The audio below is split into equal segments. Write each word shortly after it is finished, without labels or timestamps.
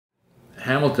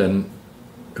Hamilton,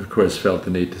 of course, felt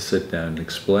the need to sit down and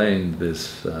explain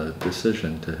this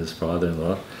decision to his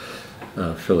father-in-law,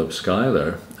 Philip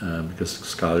Schuyler, because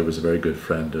Schuyler was a very good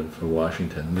friend of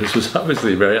Washington. This was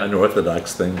obviously a very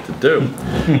unorthodox thing to do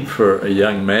for a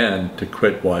young man to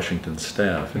quit Washington's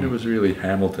staff, and it was really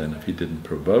Hamilton. If he didn't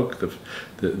provoke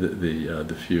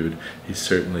the feud, he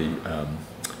certainly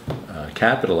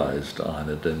capitalized on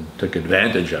it and took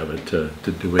advantage of it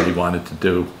to do what he wanted to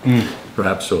do,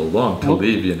 perhaps all along, to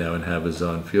leave, you know, and have his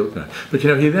own field guide. But,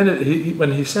 you know,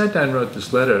 when he sat down and wrote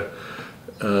this letter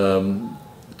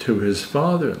to his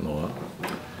father-in-law,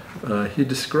 he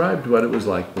described what it was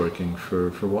like working for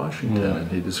Washington,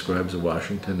 and he describes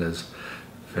Washington as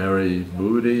very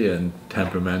moody and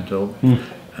temperamental,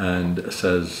 and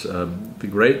says, "The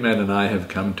great man and I have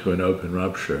come to an open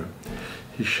rupture.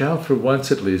 He shall for once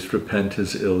at least repent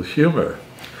his ill humor."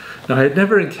 Now, I had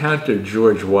never encountered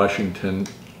George Washington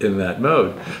in that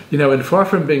mode. You know, and far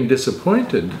from being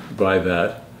disappointed by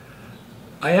that,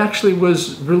 I actually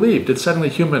was relieved. It suddenly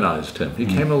humanized him. He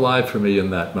came alive for me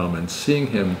in that moment, seeing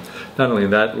him, not only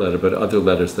in that letter, but other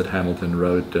letters that Hamilton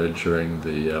wrote during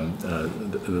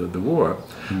the war,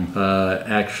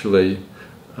 actually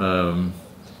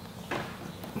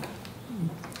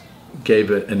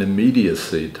gave an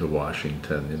immediacy to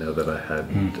Washington, you know, that I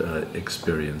hadn't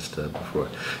experienced before.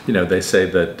 You know, they say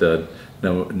that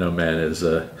no man is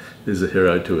a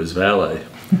hero to his valet.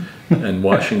 And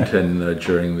Washington,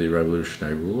 during the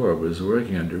Revolutionary War, was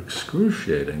working under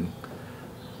excruciating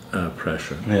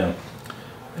pressure. Yeah.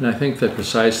 And I think that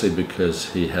precisely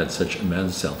because he had such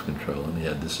immense self-control and he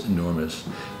had this enormous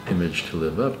image to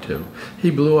live up to, he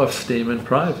blew off steam in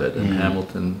private, and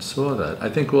Hamilton saw that. I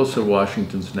think also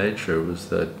Washington's nature was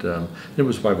that, it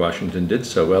was why Washington did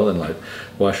so well in life.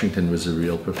 Washington was a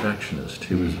real perfectionist.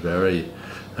 He was very,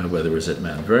 whether it was at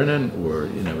Mount Vernon or,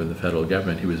 you know, in the federal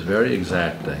government, he was very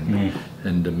exacting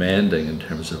and demanding in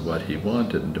terms of what he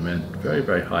wanted, and demanded very,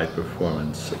 very high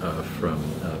performance from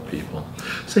people.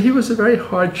 So he was a very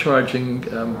hard-charging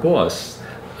boss,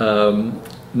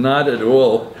 not at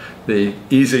all the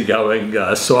easygoing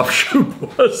soft shoe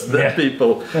boss that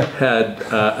people had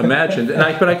imagined.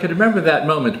 But I could remember that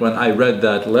moment when I read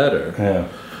that letter.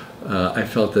 I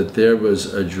felt that there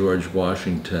was a George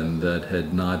Washington that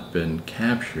had not been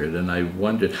captured, and I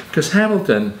wondered, because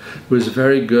Hamilton was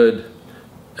very good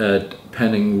at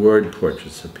penning word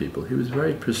portraits of people. He was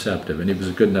very perceptive, and he was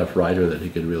a good enough writer that he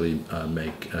could really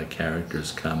make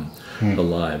characters come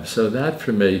alive. So that,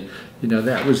 for me, you know,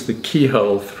 that was the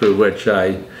keyhole through which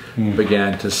I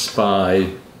began to spy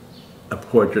a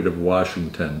portrait of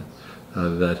Washington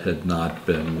that had not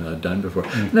been done before.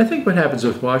 And I think what happens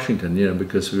with Washington, you know,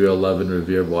 because we all love and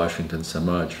revere Washington so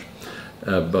much,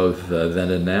 both then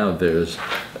and now, there's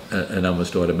an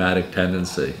almost automatic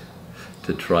tendency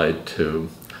to try to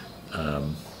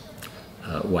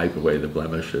wipe away the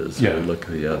blemishes, or look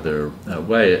the other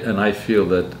way. And I feel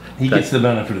that he gets the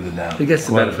benefit of the doubt. He gets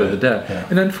the benefit of the doubt.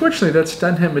 And unfortunately, that's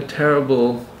done him a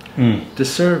terrible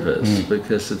disservice,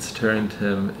 because it's turned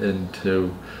him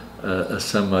into a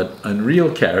somewhat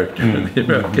unreal character in the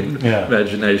American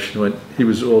imagination, when he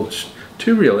was all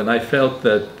too real. And I felt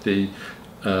that the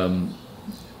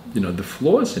you know, the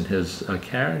flaws in his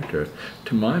character,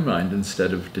 to my mind,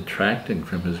 instead of detracting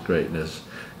from his greatness,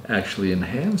 actually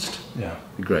enhanced the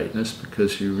greatness,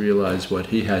 because you realize what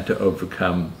he had to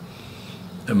overcome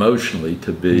emotionally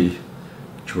to be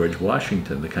George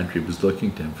Washington. The country was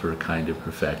looking to him for a kind of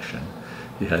perfection.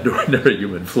 He had ordinary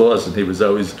human flaws, and he was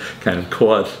always kind of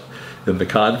caught in the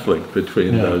conflict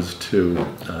between those two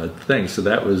things. So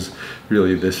that was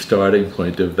really the starting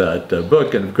point of that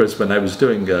book. And of course, when I was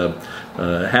doing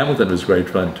Hamilton, was great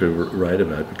fun to write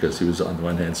about, because he was on the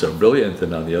one hand so brilliant,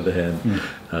 and on the other hand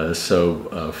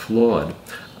so flawed,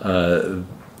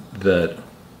 that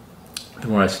the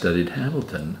more I studied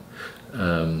Hamilton,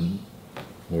 the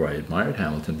more I admired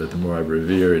Hamilton, but the more I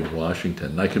revered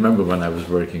Washington. And I can remember when I was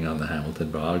working on the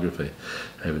Hamilton biography,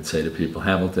 I would say to people,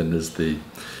 Hamilton is the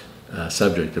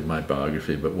subject of my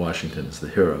biography, but Washington is the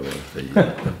hero of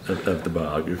the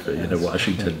biography. You know,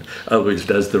 Washington always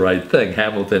does the right thing.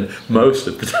 Hamilton, most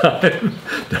of the time,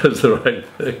 does the right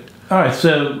thing. All right,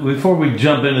 so before we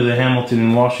jump into the Hamilton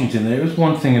and Washington, there was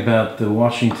one thing about the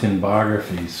Washington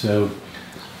biography. So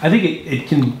I think it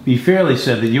can be fairly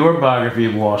said that your biography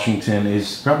of Washington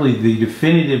is probably the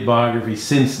definitive biography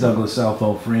since Douglas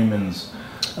Southall Freeman's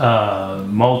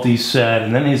multi-set,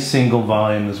 and then his single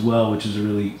volume as well, which is a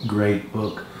really great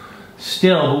book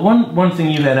still. But one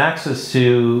thing you had access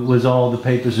to was all the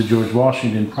papers of George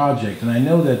Washington Project, and I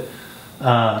know that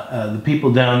the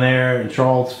people down there in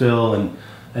Charlottesville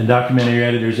and documentary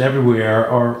editors everywhere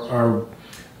are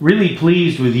really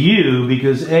pleased with you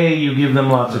because A, you give them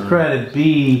lots of credit,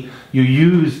 B, you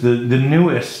use the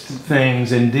newest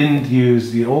things and didn't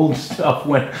use the old stuff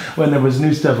when there was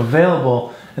new stuff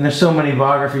available. And there's so many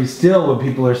biographies still where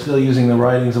people are still using the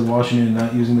writings of Washington and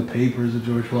not using the papers of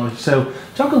George Washington. So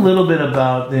talk a little bit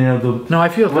about I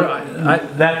feel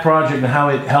that project and how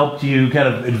it helped you kind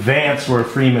of advance where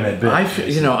Freeman had been. I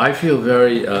feel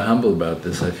very humble about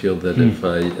this. I feel that if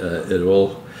I at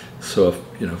all saw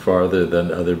farther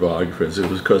than other biographers, it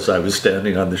was because I was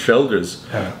standing on the shoulders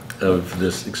of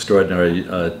this extraordinary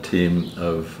team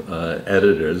of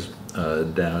editors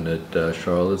down at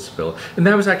Charlottesville. And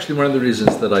that was actually one of the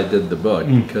reasons that I did the book,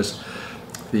 because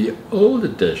the old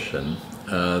edition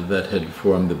that had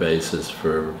formed the basis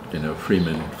for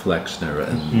Freeman, Flexner,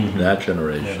 and that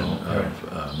generation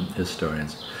of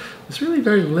historians was really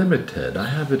very limited. I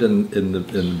have it in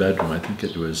the bedroom. I think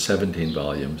it was 17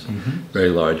 volumes, very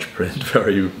large print,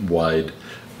 very wide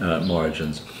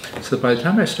margins. So by the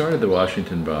time I started the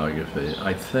Washington biography,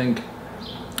 I think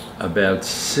about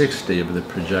 60 of the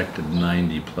projected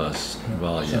 90-plus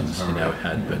volumes,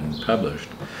 had been published.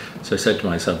 So I said to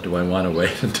myself, do I want to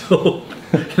wait until,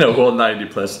 all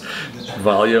 90-plus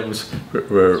volumes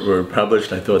were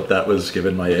published? I thought that was,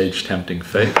 given my age, tempting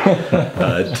fate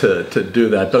to do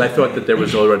that. But I thought that there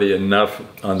was already enough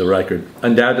on the record.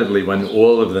 Undoubtedly, when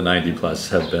all of the 90-plus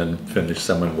have been finished,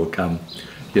 someone will come,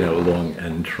 along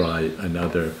and try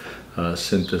another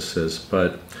synthesis.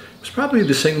 But it was probably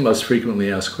the single most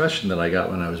frequently asked question that I got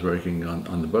when I was working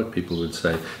on the book. People would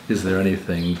say, is there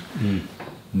anything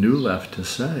new left to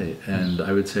say? And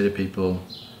I would say to people,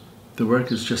 the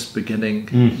work is just beginning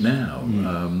now.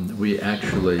 We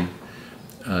actually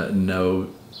know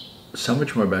so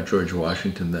much more about George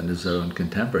Washington than his own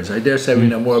contemporaries. I dare say we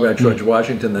know more about George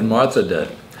Washington than Martha did,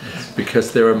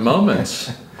 because there are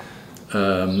moments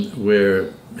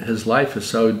where his life is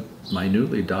so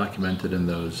minutely documented in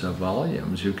those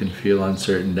volumes. You can feel on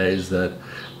certain days that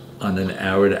on an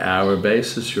hour-to-hour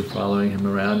basis you're following him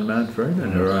around Mount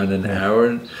Vernon, or on an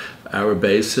hour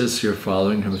basis you're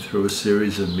following him through a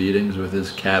series of meetings with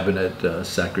his cabinet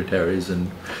secretaries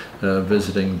and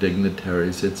visiting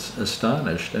dignitaries. It's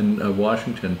astonished. And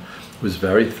Washington was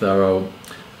very thorough,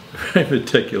 very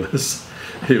meticulous.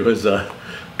 He was a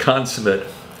consummate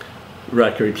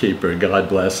record keeper, God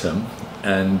bless him,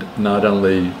 and not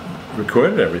only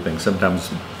recorded everything,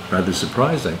 sometimes rather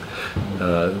surprising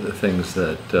things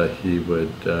that he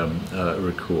would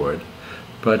record,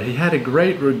 but he had a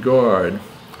great regard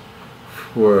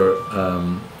for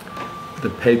the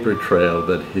paper trail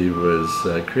that he was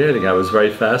creating. I was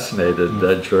very fascinated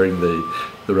during the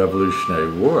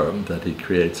Revolutionary War that he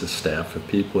creates a staff of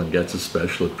people and gets a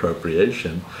special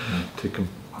appropriation to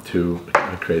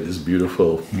create this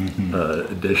beautiful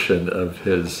edition of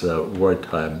his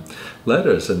wartime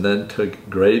letters, and then took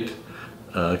great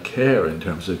care in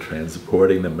terms of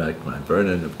transporting them back to Mount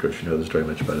Vernon. Of course, you know this very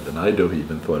much better than I do. He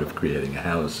even thought of creating a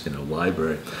house,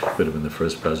 library. Would have been the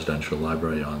first presidential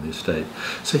library on the estate.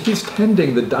 So he's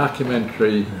tending the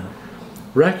documentary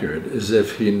record as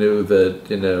if he knew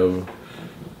that,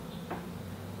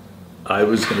 I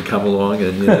was going to come along,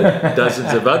 and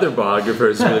dozens of other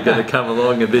biographers were going to come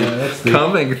along and be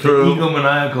coming through the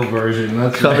egomaniacal version.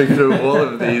 That's coming through all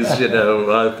of these,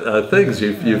 things.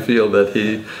 You feel that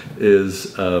he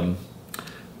is. You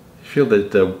feel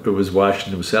that it was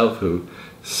Washington himself who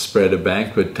spread a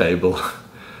banquet table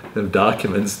of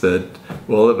documents that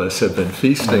all of us have been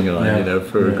feasting on,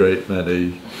 for a great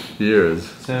many years.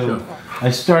 So I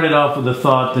started off with the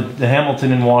thought that the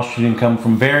Hamilton and Washington come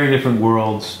from very different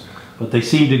worlds, but they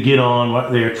seem to get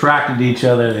on. They're attracted to each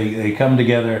other. They come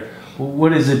together.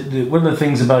 What is it? What are the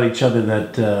things about each other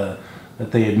that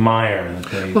they admire?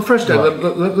 Well, first,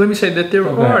 let me say that there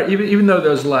are, even though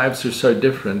those lives are so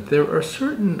different, there are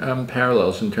certain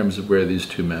parallels in terms of where these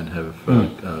two men have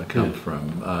come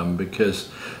from.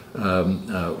 Because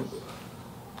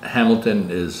Hamilton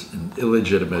is an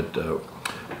illegitimate,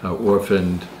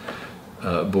 orphaned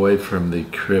boy from the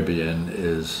Caribbean,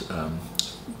 is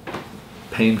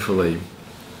painfully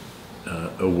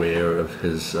aware of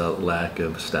his lack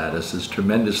of status, is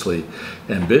tremendously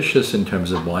ambitious in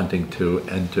terms of wanting to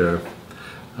enter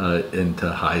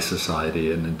into high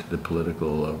society and into the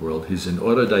political world. He's an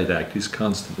autodidact. He's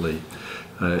constantly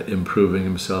improving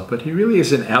himself, but he really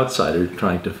is an outsider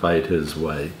trying to fight his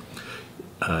way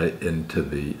into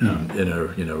the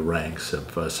inner ranks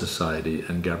of society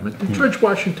and government. And George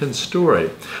Washington's story,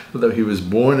 although he was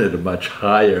born at a much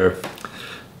higher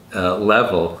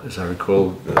level, as I recall,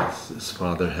 his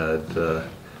father had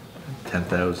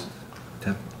 10,000,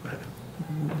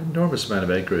 enormous amount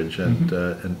of acreage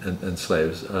and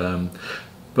slaves.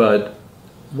 But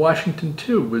Washington,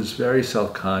 too, was very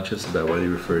self-conscious about what he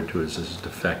referred to as his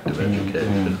defective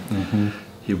education.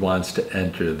 He wants to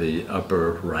enter the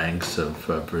upper ranks of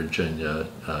Virginia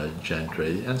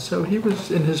gentry. And so he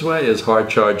was, in his way, as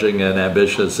hard-charging and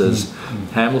ambitious as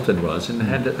Hamilton was, and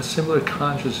had a similar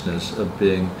consciousness of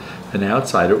being an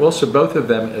outsider. Also, both of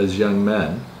them, as young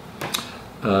men,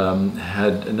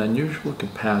 had an unusual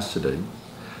capacity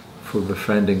for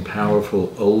befriending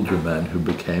powerful older men who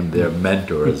became their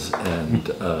mentors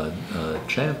and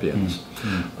champions.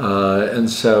 And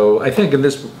so I think in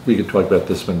this, we could talk about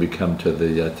this when we come to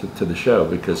the show,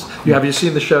 because have you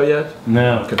seen the show yet?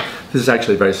 No. Okay. This is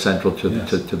actually very central to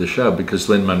the show, because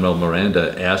Lin-Manuel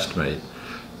Miranda asked me,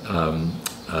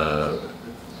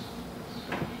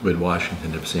 would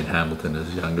Washington have seen Hamilton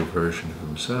as a younger version of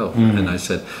himself? And I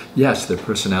said, yes, their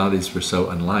personalities were so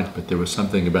unlike, but there was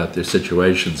something about their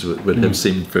situations that would have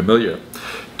seemed familiar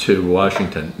to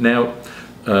Washington. Now,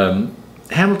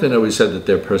 Hamilton always said that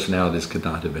their personalities could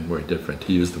not have been more different.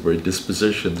 He used the word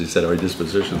dispositions. He said our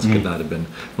dispositions could not have been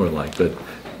more alike, but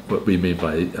what we mean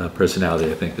by personality,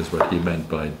 I think, is what he meant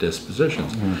by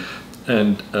dispositions.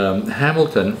 And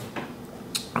Hamilton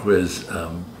was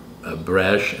a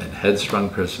brash and headstrong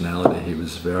personality. He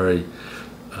was very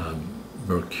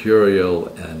mercurial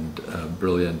and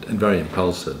brilliant and very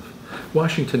impulsive.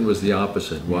 Washington was the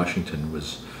opposite. Washington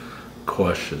was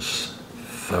cautious,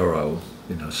 thorough,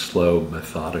 slow,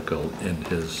 methodical in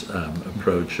his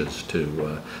approaches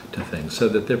to things, so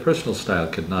that their personal style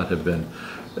could not have been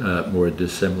more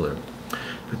dissimilar.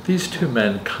 But these two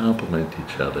men complement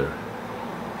each other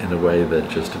in a way that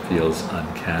just feels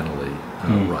uncannily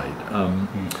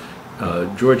right.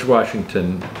 George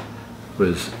Washington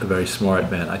was a very smart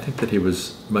man. I think that he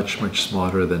was much, much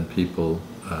smarter than people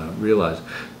realize.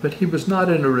 But he was not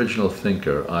an original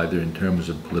thinker, either in terms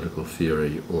of political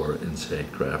theory or in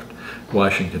statecraft.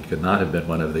 Washington could not have been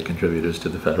one of the contributors to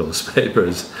the Federalist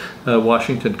Papers.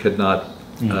 Washington could not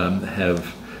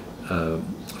have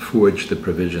forged the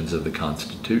provisions of the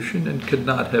Constitution, and could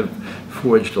not have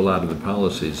forged a lot of the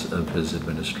policies of his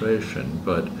administration.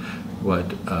 But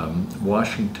what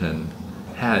Washington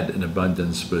had in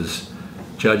abundance was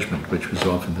judgment, which was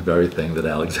often the very thing that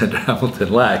Alexander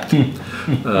Hamilton lacked.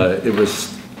 It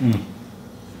was,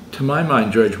 to my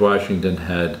mind, George Washington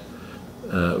had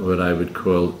what I would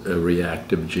call a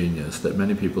reactive genius, that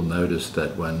many people noticed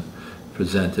that when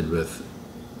presented with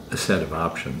a set of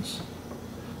options,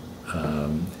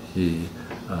 he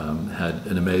had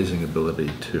an amazing ability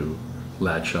to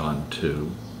latch on to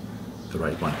the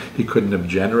right one. He couldn't have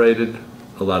generated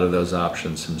a lot of those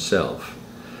options himself,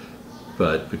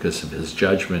 but because of his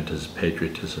judgment, his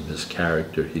patriotism, his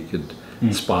character, he could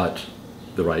spot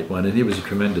the right one. And he was a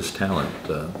tremendous talent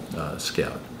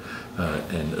scout,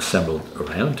 and assembled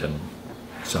around him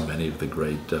so many of the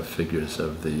great figures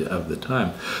of the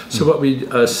time. So what we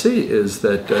see is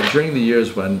that during the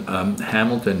years when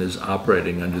Hamilton is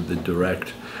operating under the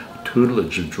direct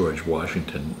tutelage of George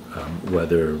Washington,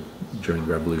 whether during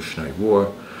the Revolutionary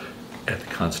War, at the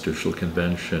Constitutional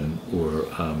Convention, or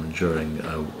during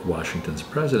Washington's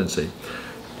presidency,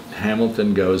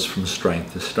 Hamilton goes from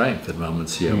strength to strength. At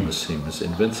moments he almost seems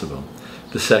invincible.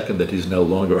 The second that he's no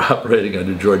longer operating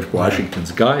under George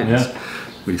Washington's guidance,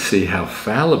 we see how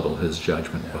fallible his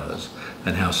judgment was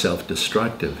and how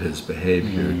self-destructive his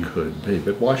behavior could be.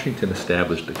 But Washington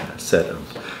established a set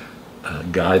of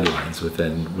guidelines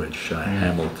within which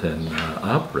Hamilton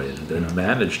operated, and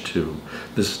managed to,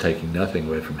 this is taking nothing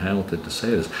away from Hamilton to say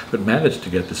this, but managed to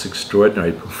get this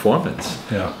extraordinary performance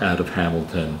out of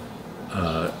Hamilton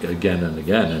again and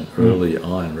again, and early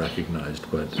on recognized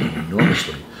what an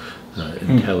enormously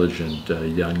intelligent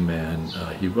young man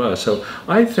he was. So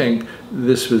I think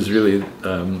this was really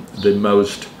the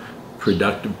most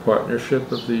productive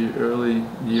partnership of the early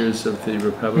years of the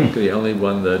Republic. The only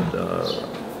one that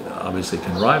obviously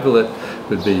can rival it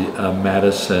would be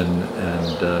Madison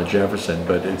and Jefferson,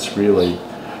 but it's really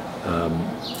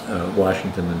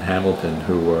Washington and Hamilton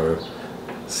who are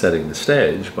setting the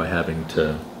stage by having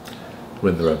to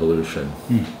win the Revolution,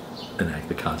 enact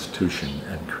the Constitution,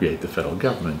 and create the federal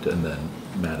government, and then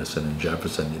Madison and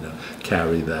Jefferson,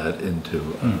 carry that into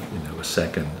a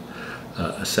second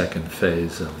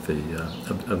phase of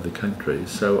the country.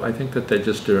 So I think that they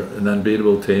just are an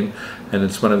unbeatable team, and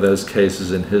it's one of those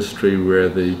cases in history where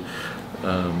the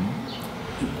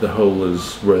whole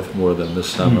is worth more than the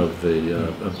sum of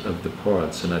the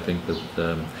parts. And I think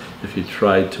that if you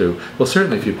try to, well,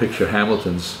 certainly if you picture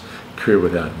Hamilton's career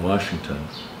without Washington,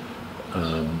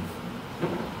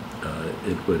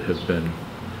 it would have been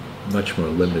much more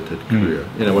limited career.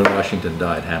 When Washington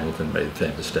died, Hamilton made a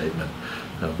famous statement.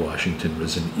 Washington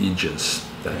was an aegis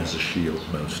that is a shield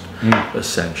most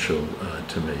essential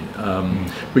to me.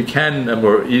 We can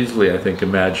more easily, I think,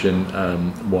 imagine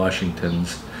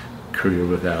Washington's career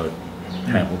without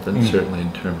Hamilton, certainly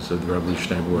in terms of the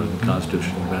Revolutionary War and the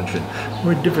Constitutional Convention.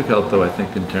 More difficult, though, I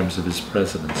think, in terms of his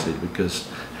presidency, because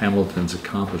Hamilton's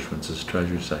accomplishments as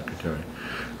Treasury Secretary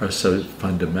are so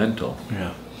fundamental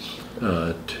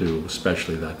to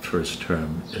especially that first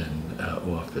term in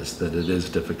office, that it is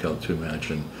difficult to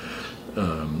imagine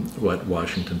what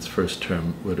Washington's first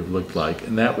term would have looked like.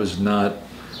 And that was not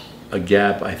a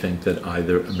gap, I think, that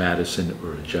either a Madison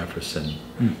or a Jefferson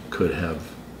could have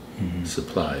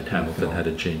supplied. Hamilton had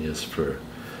a genius for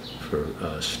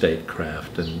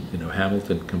statecraft, and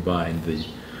Hamilton combined the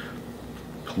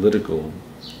political,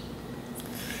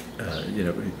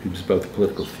 he was both a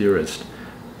political theorist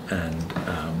and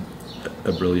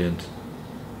a brilliant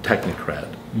technocrat.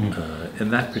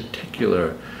 In that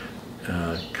particular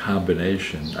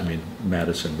combination, I mean,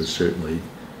 Madison was certainly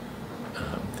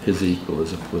his equal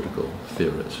as a political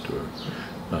theorist, or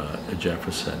a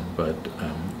Jefferson, but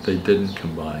they didn't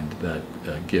combine that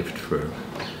gift for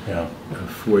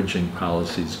forging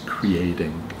policies,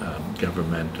 creating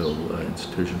governmental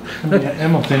institutions. I mean,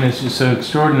 Hamilton is just so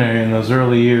extraordinary in those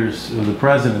early years of the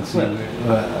presidency.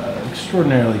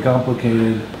 Extraordinarily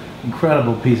complicated,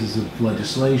 incredible pieces of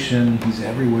legislation. He's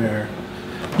everywhere.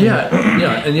 Yeah,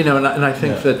 and I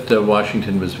think that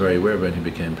Washington was very aware when he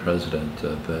became president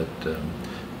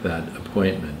that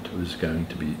appointment was going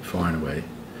to be far and away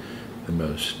the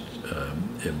most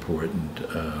important.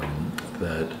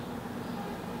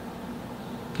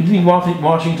 Do you think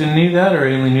Washington knew that, or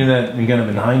he only knew that kind of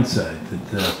in hindsight?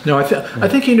 No, I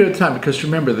think he knew at the time, because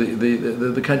remember,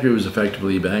 the country was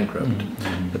effectively bankrupt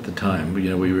at the time.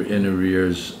 We were in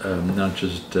arrears, not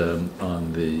just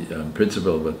on the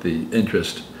principal, but the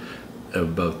interest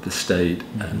of both the state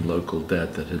and local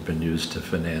debt that had been used to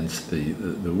finance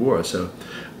the war. So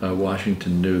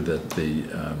Washington knew that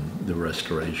the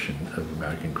restoration of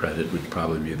American credit would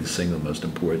probably be the single most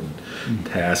important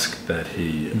task that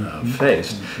he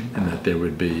faced, and that there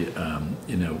would be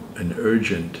an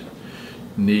urgent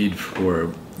need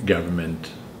for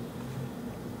government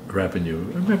revenue.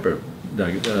 Remember,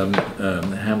 Doug,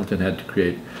 Hamilton had to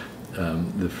create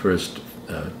the first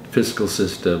fiscal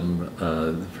system,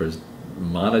 the first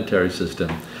monetary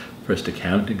system, first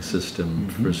accounting system,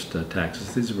 first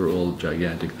taxes. These were all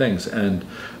gigantic things. And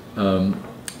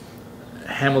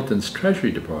Hamilton's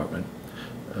Treasury Department,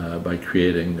 by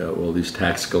creating all these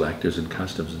tax collectors and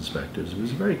customs inspectors,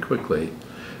 was very quickly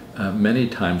many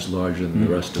times larger than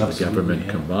the rest of the government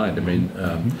combined. I mean,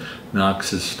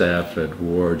 Knox's staff at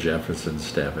War, Jefferson's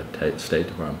staff at State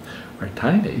Department are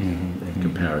tiny in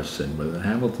comparison. But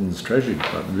Hamilton's Treasury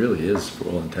Department really is, for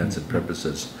all intents and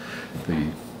purposes,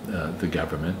 the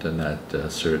government, and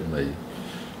that certainly.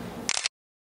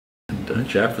 And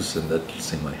Jefferson, that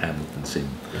seemed like Hamilton seemed,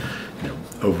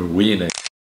 overweening.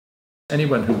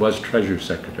 Anyone who was Treasury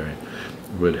Secretary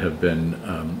would have been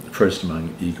first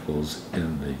among equals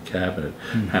in the cabinet.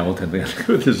 Hamilton,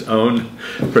 with his own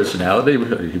personality,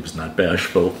 he was not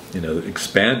bashful,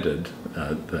 expanded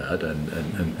that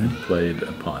and played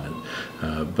upon it.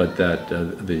 But that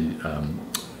the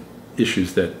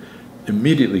issues that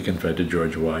immediately confronted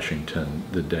George Washington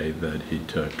the day that he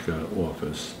took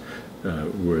office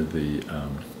were the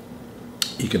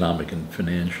economic and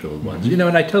financial ones. And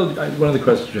I told you, one of the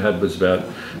questions you had was about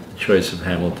the choice of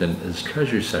Hamilton as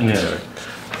Treasury Secretary.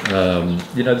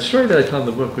 The story that I tell in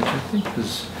the book, which I think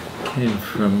came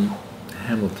from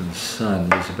Hamilton's son,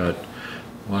 was about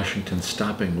Washington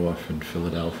stopping off in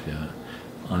Philadelphia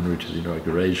en route to the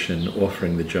inauguration,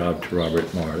 offering the job to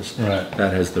Robert Morris.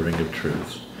 That has the ring of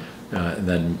truth. And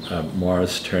then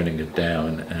Morris turning it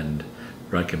down and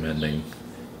recommending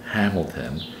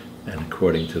Hamilton. And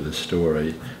according to the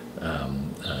story,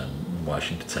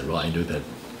 Washington said, well, I knew that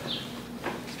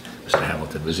Mr.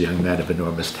 Hamilton was a young man of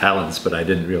enormous talents, but I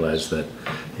didn't realize that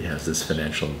he has this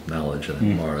financial knowledge.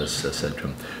 And Morris said to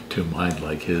him, to a mind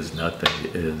like his, nothing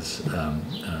is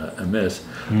amiss.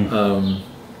 I'm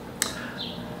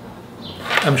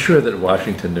sure that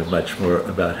Washington knew much more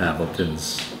about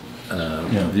Hamilton's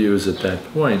views at that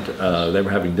point. They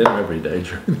were having dinner every day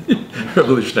during the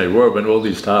Revolutionary War when all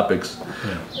these topics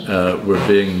were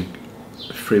being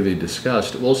freely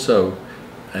discussed. Also,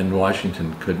 and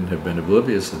Washington couldn't have been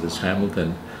oblivious of this,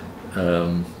 Hamilton,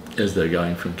 as they're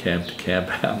going from camp to camp,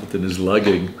 Hamilton is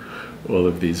lugging all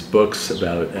of these books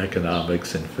about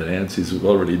economics and finance. He's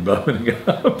already boning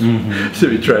up to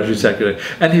be Treasury Secretary.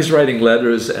 And he's writing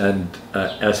letters and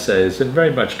essays, and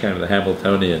very much kind of the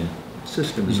Hamiltonian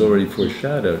system was already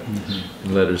foreshadowed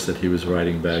in letters that he was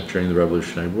writing back during the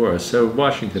Revolutionary War. So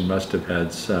Washington must have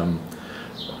had some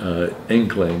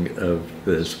inkling of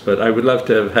this, but I would love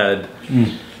to have had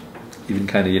even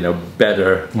kind of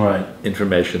better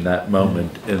information that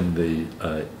moment in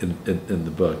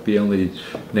the book. The only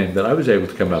name that I was able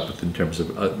to come up with in terms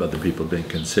of other people being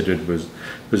considered was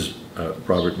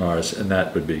Robert Morris, and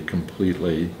that would be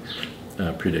completely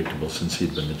predictable since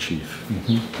he'd been the chief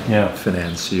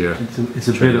financier. It's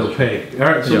a bit opaque. All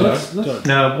right, so let's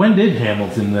now, when did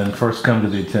Hamilton then first come to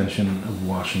the attention of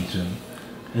Washington?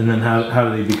 And then how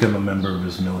did he become a member of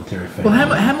his military family?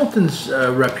 Well, Hamilton's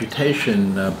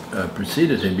reputation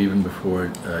preceded him even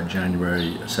before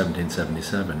January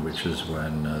 1777, which is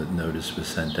when notice was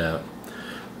sent out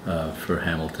for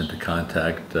Hamilton to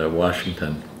contact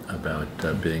Washington about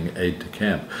being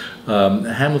aide-de-camp.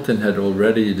 Hamilton had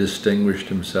already distinguished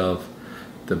himself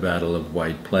at the Battle of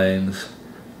White Plains,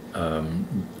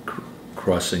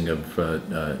 crossing of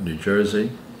New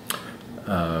Jersey.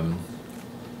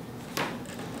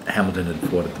 Hamilton had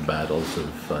fought at the battles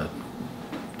of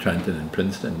Trenton and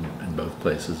Princeton, in both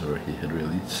places where he had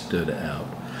really stood out.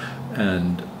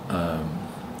 And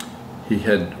he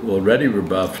had already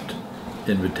rebuffed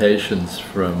invitations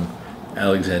from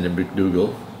Alexander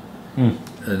McDougall,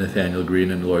 Nathaniel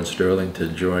Greene, and Lord Stirling to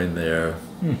join their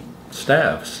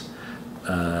staffs.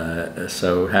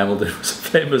 So Hamilton was a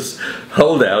famous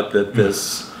holdout that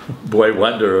this boy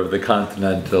wonder of the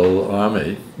Continental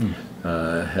Army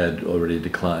had already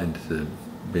declined to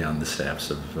be on the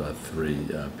staffs of 3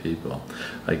 people.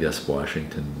 I guess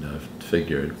Washington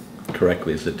figured,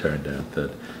 correctly as it turned out,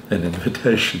 that an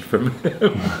invitation from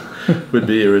him would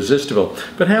be irresistible.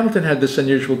 But Hamilton had this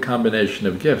unusual combination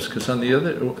of gifts, because on the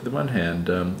one hand,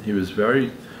 he was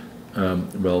very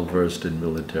well versed in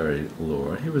military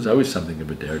lore. He was always something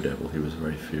of a daredevil. He was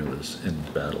very fearless in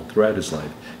battle. Throughout his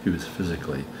life, he was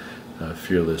physically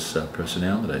fearless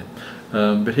personality.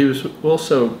 But he was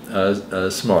also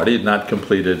smart. He had not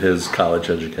completed his college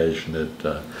education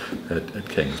at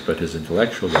King's, but his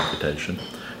intellectual reputation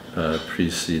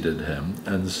preceded him.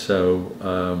 And so,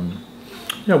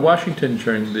 Washington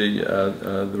during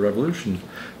the Revolution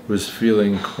was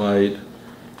feeling quite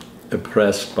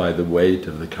oppressed by the weight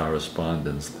of the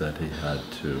correspondence that he had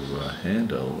to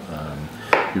handle.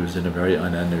 He was in a very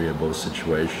unenviable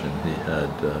situation.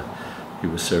 He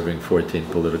was serving 14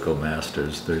 political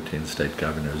masters, 13 state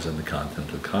governors, and the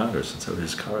Continental Congress, and so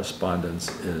his correspondence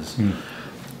is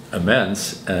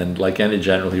immense. And like any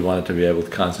general, he wanted to be able to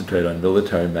concentrate on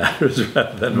military matters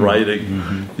rather than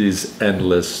writing these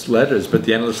endless letters. But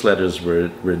the endless letters were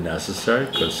necessary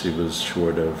because he was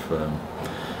short of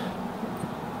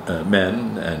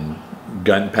men and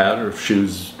gunpowder,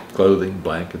 shoes, clothing,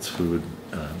 blankets, food,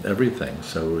 everything.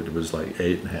 So it was like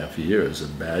 8.5 years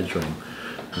of badgering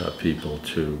people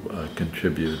to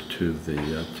contribute to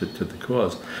the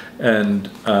cause. And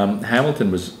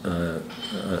Hamilton was a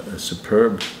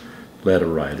superb letter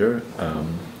writer.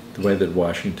 The way that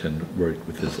Washington worked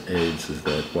with his aides is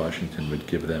that Washington would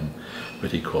give them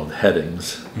what he called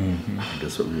headings, I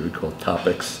guess what we would call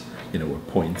topics, or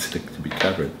points to be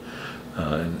covered.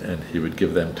 And he would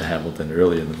give them to Hamilton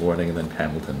early in the morning, and then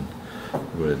Hamilton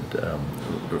would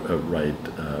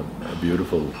write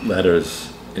beautiful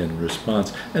letters in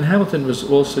response. And Hamilton was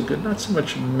also good, not so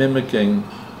much mimicking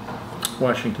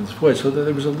Washington's voice, although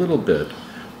there was a little bit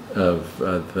of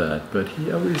that, but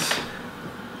he always,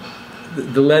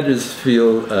 the letters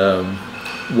feel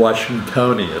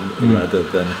Washingtonian rather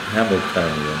than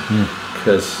Hamiltonian,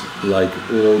 because like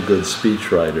all good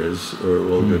speechwriters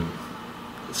or all good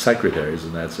secretaries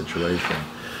in that situation,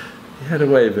 he had a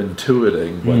way of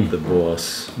intuiting what the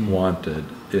boss wanted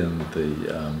in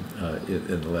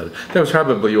the letter. That was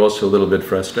probably also a little bit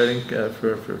frustrating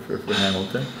for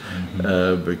Hamilton,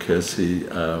 because he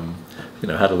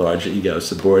had a large ego.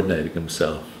 Subordinating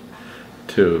himself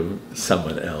to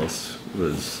someone else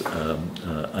was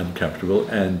uncomfortable,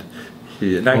 and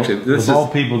actually, of all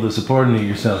people to subordinate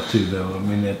yourself to, though, I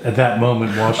mean, at that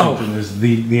moment, Washington is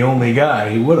the only guy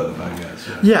he would have, I guess.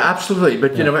 Yeah, absolutely.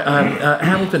 But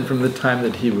Hamilton, from the time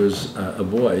that he was a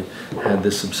boy, had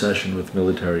this obsession with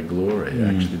military glory.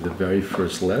 Actually, the very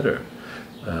first letter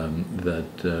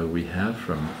that we have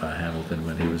from Hamilton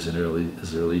when he was in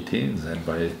his early teens, and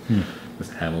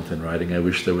with Hamilton writing, "I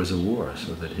wish there was a war,"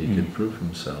 so that he could prove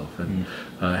himself. And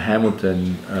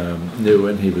Hamilton knew,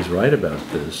 and he was right about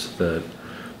this, that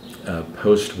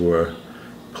post-war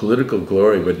political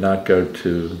glory would not go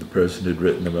to the person who'd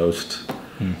written the most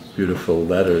beautiful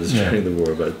letters during the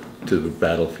war, but to the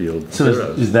battlefield So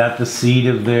heroes. is that the seed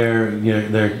of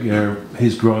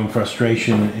his growing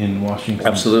frustration in Washington?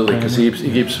 Absolutely, because he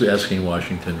keeps asking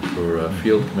Washington for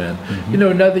field command. You know,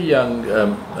 another young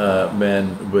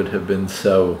man would have been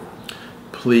so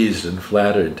pleased and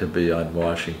flattered to be on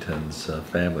Washington's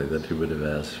family that he would have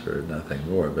asked for nothing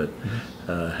more. But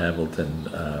Hamilton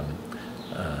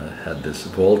had this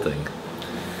vaulting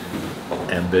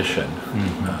ambition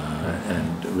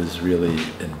and was really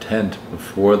intent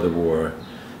before the war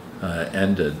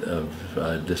ended of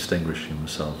distinguishing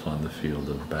himself on the field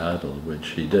of battle,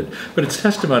 which he did. But it's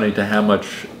testimony to how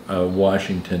much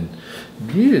Washington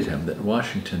needed him, that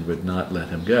Washington would not let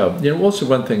him go. You know, also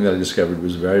one thing that I discovered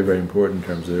was very, very important in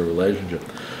terms of their relationship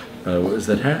was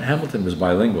that Hamilton was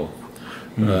bilingual.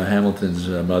 Hamilton's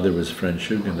mother was French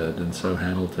Huguenot, and so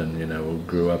Hamilton, you know,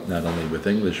 grew up not only with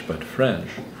English but French.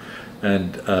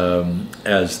 And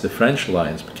as the French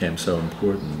alliance became so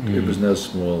important, it was no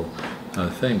small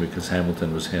thing, because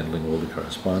Hamilton was handling all the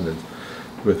correspondence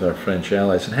with our French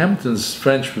allies. And Hamilton's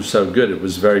French was so good, it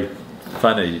was very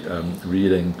funny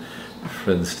reading,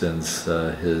 for instance,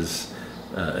 his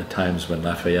at times when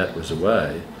Lafayette was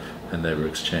away and they were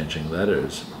exchanging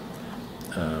letters.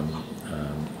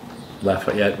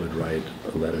 Lafayette would write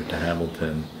a letter to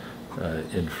Hamilton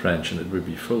in French, and it would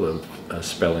be full of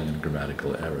spelling and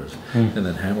grammatical errors. And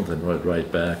then Hamilton would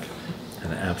write back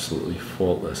an absolutely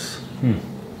faultless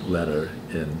letter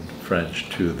in French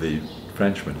to the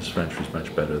Frenchman. His French was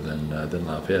much better than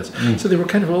Lafayette's. So there were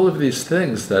kind of all of these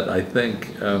things that I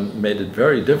think made it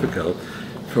very difficult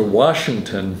for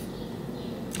Washington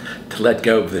to let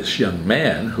go of this young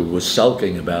man who was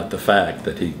sulking about the fact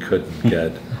that he couldn't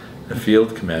get a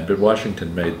field command. But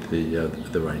Washington made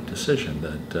the right decision,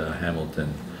 that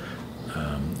Hamilton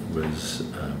was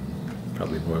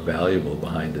probably more valuable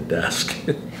behind a desk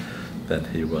than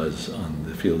he was on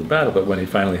the field of battle. But when he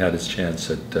finally had his chance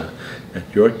at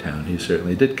Yorktown, he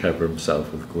certainly did cover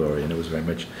himself with glory, and it was very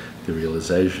much the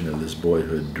realization of this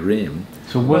boyhood dream.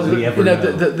 So was he ever? You know,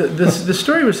 the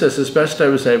story was this, as best I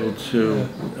was able to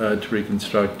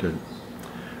reconstruct it.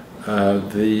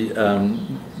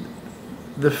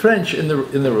 The French in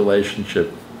the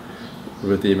relationship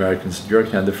with the Americans at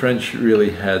Yorktown, the French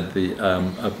really had the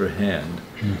upper hand.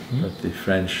 But the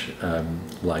French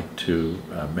liked to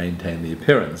maintain the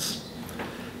appearance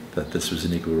that this was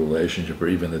an equal relationship, or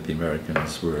even that the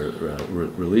Americans were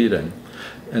leading.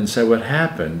 And so what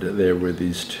happened, there were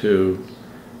these two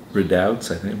redoubts,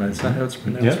 I think, that's not how it's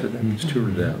pronounced, these two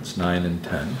redoubts, 9 and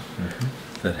 10,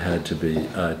 that had to be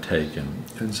taken.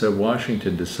 And so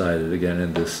Washington decided, again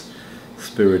in this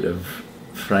spirit of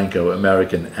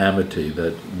Franco-American amity,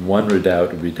 that one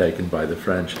redoubt would be taken by the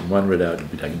French and one redoubt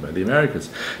would be taken by the Americans.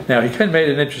 Now, he kind of made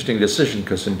an interesting decision,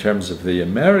 because in terms of the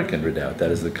American redoubt,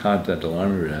 that is the Continental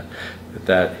Army redoubt,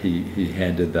 that he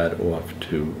handed that off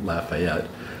to Lafayette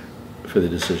for the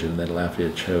decision. Then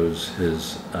Lafayette chose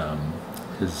his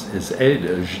aide,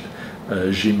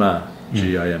 Gimat,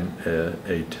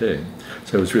 G-I-M-A-T.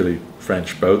 So it was really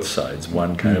French both sides,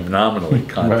 one kind of nominally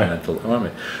Continental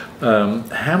Army.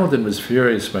 Hamilton was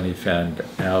furious when he found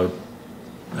out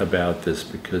about this,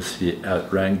 because he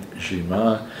outranked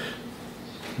Gimat.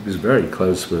 He was very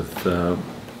close with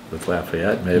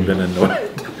Lafayette, may have been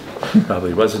annoyed,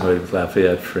 probably was annoyed with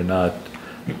Lafayette for not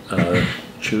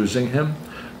choosing him.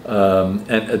 And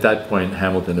at that point,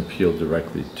 Hamilton appealed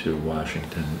directly to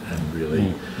Washington and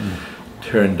really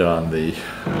turned on the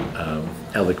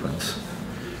eloquence,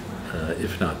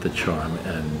 if not the charm,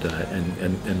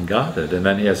 and got it. And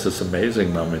then he has this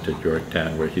amazing moment at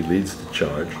Yorktown where he leads the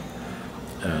charge.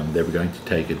 They were going to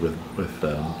take it with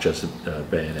just a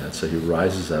bayonet, so he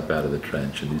rises up out of the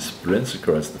trench and he sprints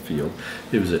across the field.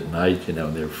 It was at night, you know,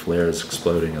 and there were flares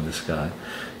exploding in the sky.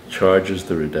 Charges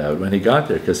the redoubt. When he got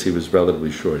there, because he was relatively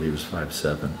short, he was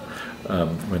 5'7",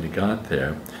 when he got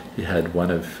there, he had one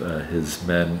of his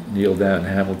men kneel down.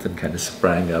 Hamilton kind of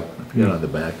sprang up, on the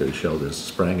back of his shoulders,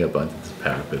 sprang up onto the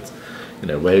parapets, you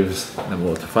know, waves them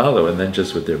all to follow, and then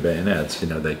just with their bayonets, you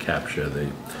know, they capture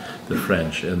the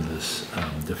French in this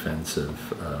defensive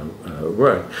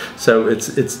work. So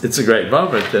it's a great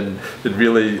moment, and it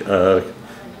really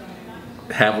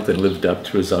Hamilton lived up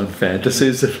to his own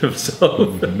fantasies of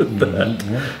himself at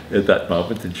that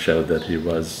moment, and showed that he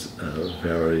was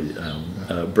very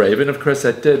brave. And of course,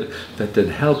 that did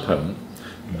help him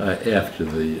after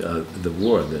the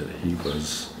war. That he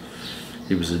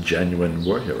was a genuine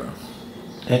war hero.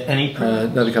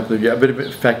 Another couple of years, but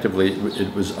effectively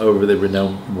it was over. There were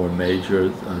no more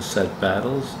major set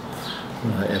battles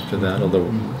after that. Although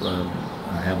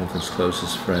Hamilton's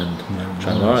closest friend,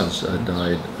 John Lawrence,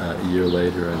 died a year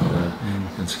later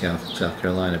in South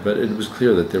Carolina. But it was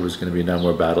clear that there was going to be no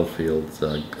more battlefield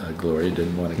glory. He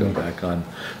didn't want to go back on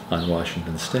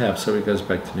Washington's staff, so he goes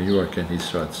back to New York and he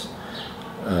starts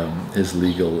his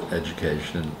legal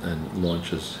education and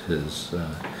launches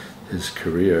his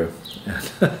career.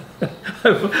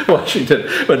 Washington,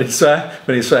 when he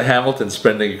saw Hamilton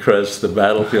sprinting across the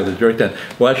battlefield at Yorktown,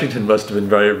 Washington must have been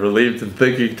very relieved and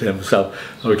thinking to himself,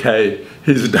 "Okay,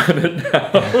 he's done it now.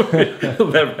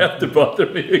 He'll never have to bother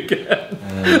me again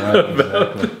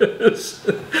about this."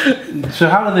 So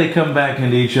how do they come back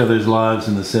into each other's lives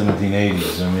in the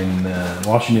 1780s? I mean,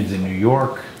 Washington's in New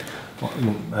York.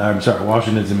 I'm sorry,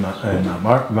 Washington's in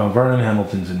Mount Vernon,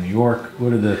 Hamilton's in New York.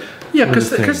 What are the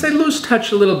because they lose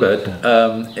touch a little bit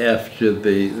after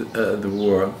the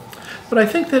war. But I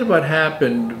think that what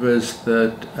happened was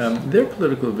that their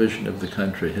political vision of the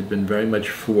country had been very much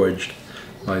forged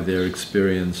by their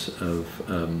experience of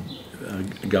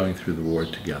going through the war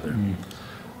together.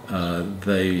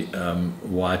 They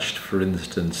watched, for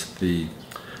instance, the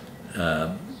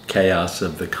chaos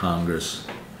of the Congress.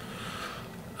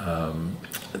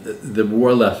 The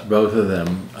war left both of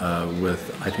them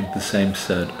with, I think, the same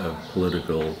set of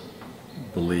political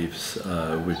beliefs,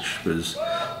 which was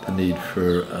the need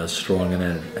for a strong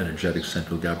and energetic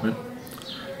central government,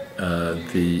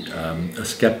 a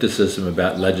skepticism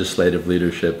about legislative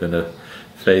leadership and a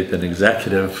faith in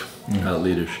executive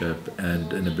leadership,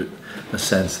 and a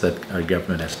sense that our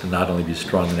government has to not only be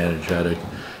strong and energetic,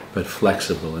 but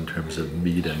flexible in terms of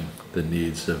meeting the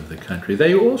needs of the country.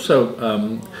 They also,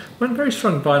 one very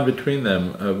strong bond between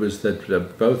them was that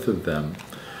both of them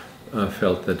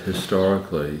felt that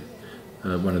historically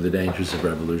one of the dangers of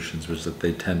revolutions was that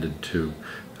they tended to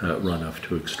run off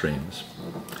to extremes.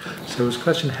 So it was a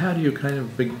question, how do you kind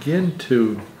of begin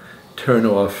to turn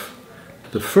off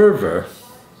the fervor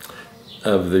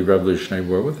of the Revolutionary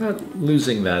War without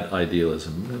losing that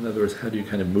idealism? In other words, how do you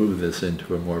kind of move this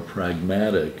into a more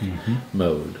pragmatic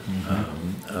mode?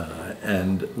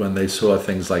 And when they saw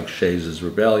things like Shays'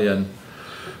 Rebellion,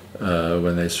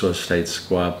 when they saw states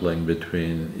squabbling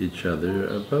between each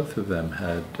other, both of them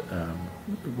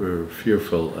were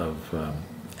fearful of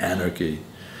anarchy,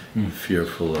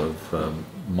 fearful of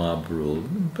mob rule.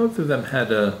 Both of them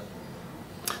had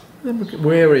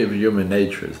wary of human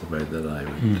nature is the way that I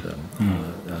would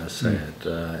say it,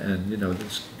 and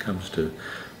this comes to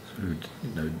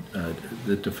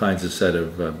that defines a set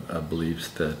of beliefs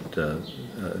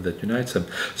that unites them.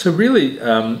 So really,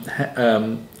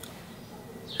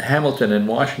 Hamilton and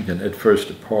Washington, at first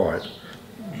apart,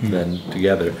 then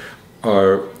together,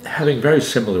 are having very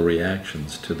similar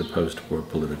reactions to the post-war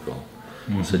political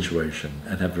situation,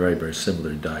 and have very, very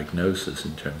similar diagnosis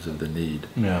in terms of the need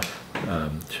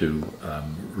to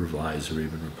revise or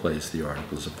even replace the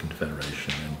Articles of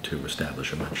Confederation and to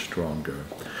establish a much stronger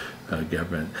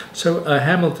government. So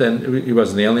Hamilton, he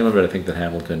wasn't the only one, but I think that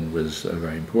Hamilton was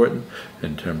very important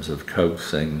in terms of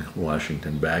coaxing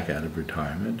Washington back out of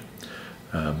retirement,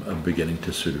 of beginning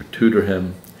to sort of tutor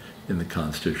him in the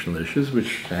constitutional issues,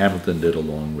 which Hamilton did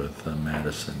along with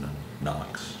Madison and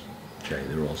Knox.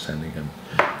 They were all sending him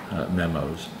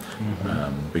memos,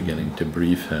 beginning to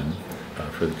brief him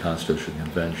for the Constitutional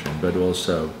Convention, but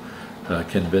also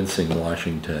convincing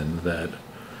Washington that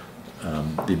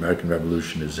the American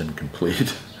Revolution is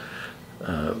incomplete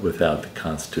without the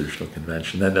Constitutional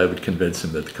Convention. Then I would convince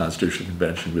him that the Constitutional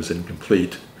Convention was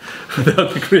incomplete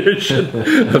without the creation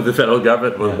of the federal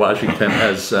government with Washington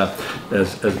as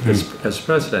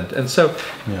president. And so,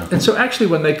 actually,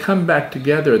 when they come back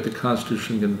together at the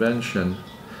Constitutional Convention,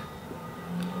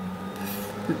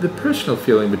 the personal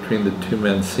feeling between the two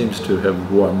men seems to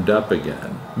have warmed up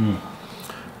again.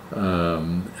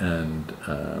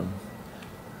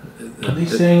 Are they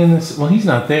saying in this? Well, he's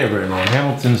not there very long.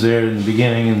 Hamilton's there in the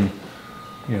beginning, and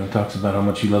talks about how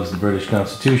much he loves the British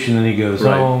Constitution, and he goes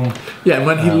home. Yeah, and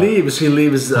when he leaves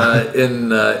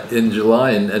in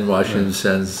July, and Washington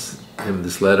sends him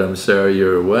this letter, "I'm sorry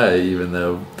you're away," even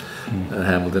though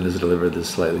Hamilton has delivered this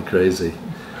slightly crazy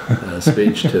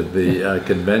speech to the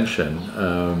convention.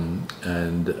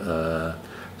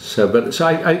 So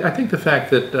I think the fact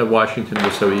that Washington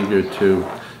was so eager to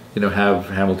have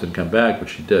Hamilton come back,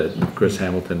 which he did. Of course,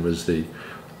 Hamilton was the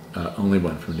only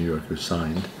one from New York who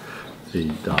signed the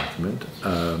document,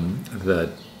 that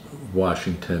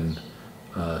Washington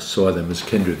saw them as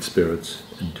kindred spirits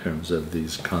in terms of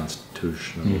these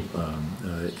constitutional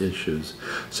issues.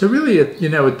 So really, at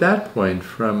that point,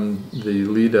 from the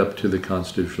lead up to the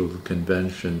Constitutional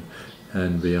Convention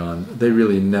and beyond, they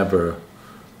really never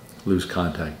lose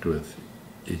contact with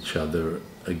each other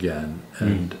again,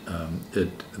 and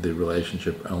the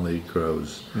relationship only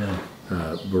grows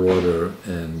broader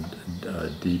and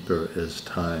deeper as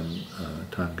time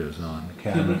goes on.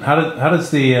 How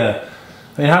does it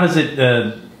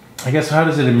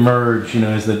emerge? You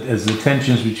know, as the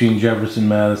tensions between Jefferson,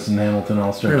 Madison, Hamilton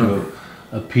all start to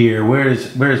appear.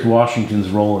 Where's Washington's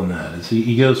role in that? Is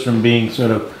he goes from being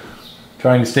sort of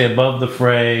trying to stay above the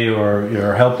fray,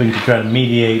 or helping to try to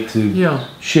mediate, to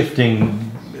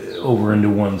shifting over into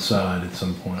one side at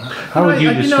some point? How would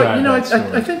you describe that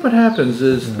story? I think what happens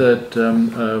is that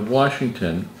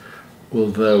Washington,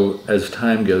 although as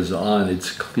time goes on,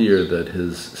 it's clear that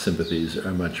his sympathies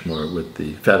are much more with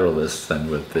the Federalists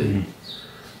than with the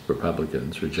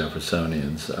Republicans or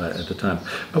Jeffersonians at the time.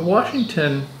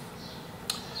 Washington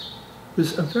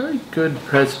was a very good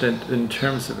president in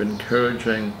terms of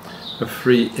encouraging a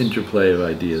free interplay of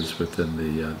ideas within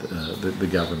the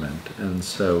government, and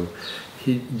so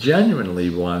he genuinely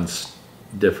wants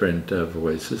different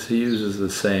voices. He uses the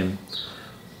same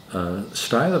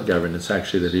style of governance,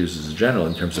 actually, that he uses as a general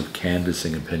in terms of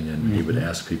canvassing opinion. He would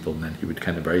ask people, and then he would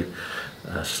kind of very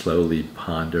slowly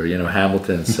ponder. You know,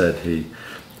 Hamilton said he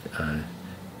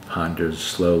ponders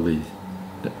slowly.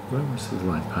 What was the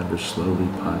line? Ponders slowly,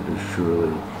 ponders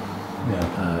surely.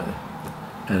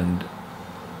 And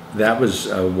that was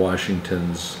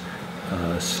Washington's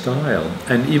style.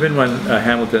 And even when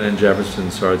Hamilton and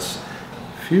Jefferson starts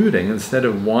feuding, instead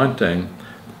of wanting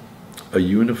a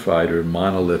unified or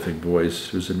monolithic voice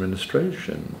to his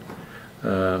administration,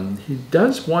 he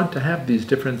does want to have these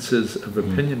differences of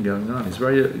opinion going on. He's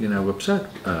very, upset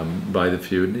by the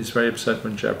feud, and he's very upset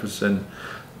when Jefferson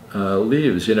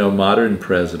leaves. You know, a modern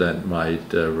president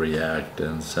might react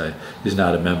and say, he's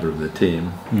not a member of the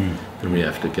team, and we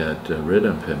have to get rid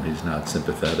of him. He's not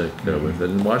sympathetic with it.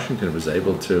 And Washington was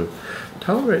able to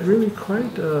tolerate really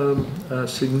quite a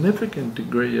significant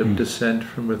degree of dissent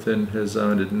from within his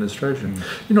own administration.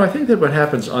 You know, I think that what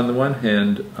happens, on the one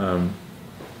hand,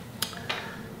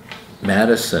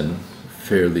 Madison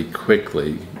fairly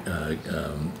quickly,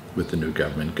 with the new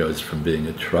government, goes from being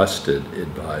a trusted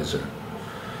advisor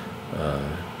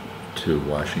to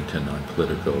Washington on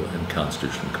political and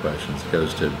constitutional questions,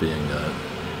 goes to being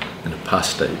an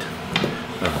apostate,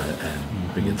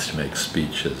 and begins to make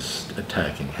speeches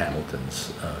attacking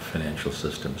Hamilton's financial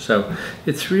system. So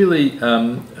it's really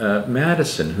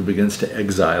Madison who begins to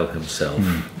exile himself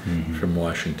from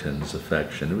Washington's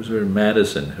affection. It was really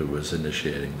Madison who was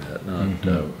initiating that,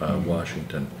 not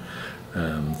Washington.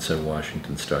 So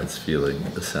Washington starts feeling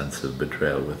a sense of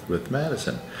betrayal with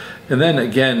Madison. And then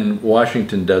again,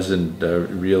 Washington doesn't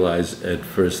realize at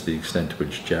first the extent to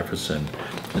which Jefferson,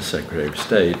 the Secretary of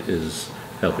State, is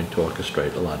helping to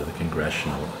orchestrate a lot of the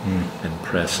congressional and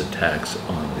press attacks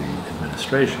on the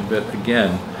administration. But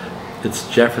again, it's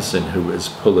Jefferson who is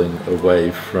pulling away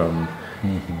from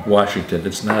Washington.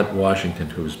 It's not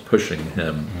Washington who is pushing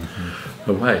him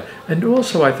away. And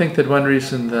also, I think that one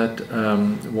reason that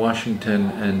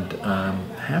Washington and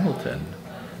Hamilton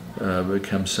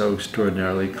become so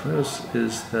extraordinarily close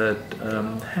is that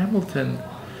Hamilton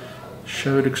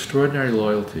showed extraordinary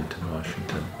loyalty to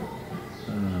Washington.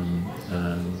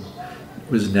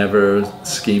 Was never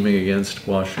scheming against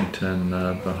Washington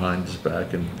behind his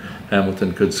back, and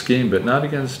Hamilton could scheme, but not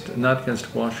against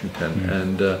Washington.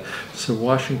 And so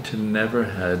Washington never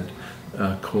had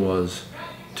cause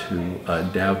to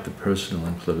doubt the personal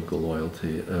and political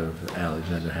loyalty of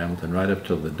Alexander Hamilton right up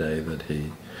till the day that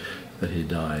he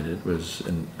died. It was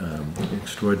an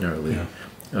extraordinarily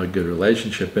good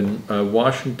relationship, and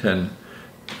Washington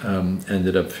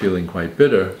ended up feeling quite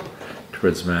bitter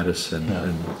towards Madison,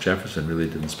 and Jefferson really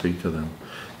didn't speak to them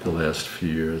the last few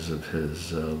years of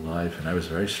his life. And I was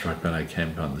very struck when I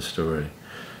came upon the story,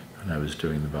 when I was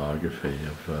doing the biography,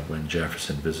 of when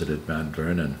Jefferson visited Mount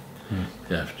Vernon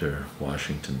after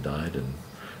Washington died, and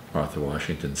Martha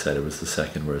Washington said it was the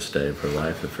second worst day of her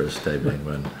life, the first day being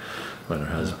when her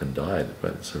husband died.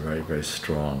 But it's a very, very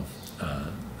strong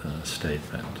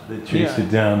statement. They chased it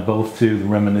down both to the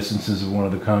reminiscences of one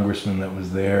of the congressmen that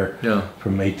was there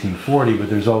from 1840, but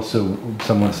there's also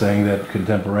someone saying that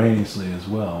contemporaneously as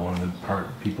well, one of the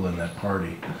people in that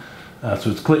party.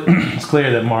 So it's clear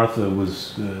that Martha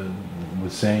was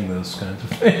saying those kinds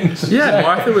of things. Yeah,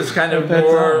 Martha was kind of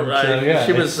more,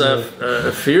 she was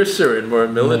a fiercer and more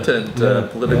militant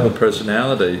political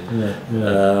personality.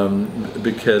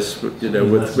 Because,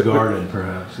 less guarded,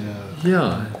 perhaps,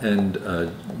 Yeah, and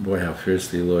boy, how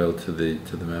fiercely loyal to the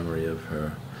memory of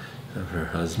her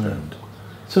husband.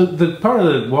 So the part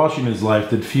of Washington's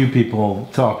life that few people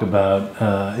talk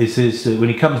about is when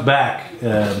he comes back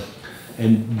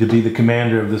and to be the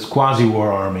commander of this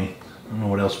quasi-war army don't know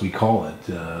what else we call it.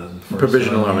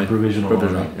 Provisional Army. Provisional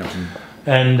Army. Yeah.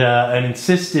 And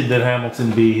insisted that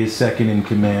Hamilton be his second in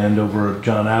command over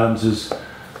John Adams's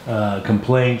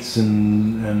complaints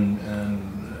and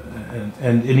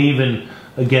even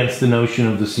against the notion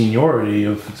of the seniority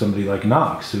of somebody like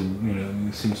Knox, who, you know,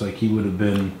 it seems like he would have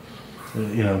been,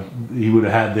 you know, he would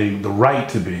have had the right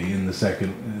to be in the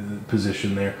second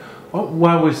position there.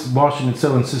 Why was Washington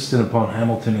so insistent upon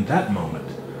Hamilton at that moment?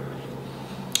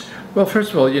 Well,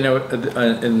 first of all, you know, in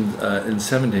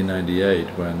 1798,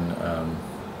 when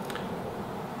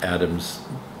Adams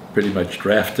pretty much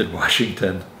drafted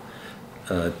Washington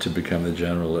to become the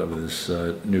general of this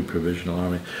new provisional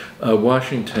army,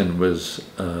 Washington was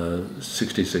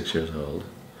 66 years old,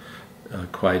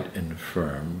 quite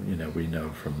infirm. You know, we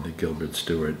know from the Gilbert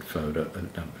Stuart photo,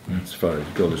 as far as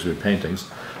Gilbert Stuart paintings,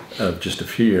 of just a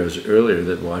few years earlier,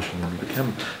 that Washington had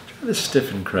become a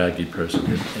stiff and craggy person.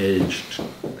 He aged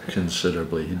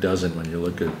considerably. He doesn't, when you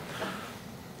look at, you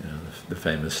know, the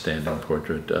famous standing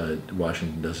portrait,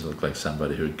 Washington doesn't look like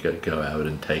somebody who would go out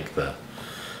and take the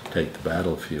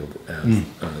battlefield as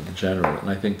the general. And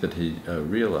I think that he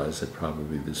realized that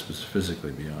probably this was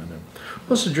physically beyond him.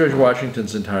 Also, George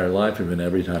Washington's entire life, even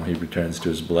every time he returns to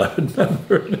his beloved Mount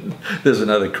Vernon, there's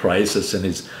another crisis, and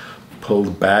he's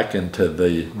pulled back into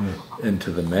the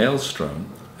maelstrom.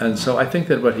 And so I think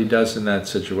that what he does in that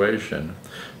situation,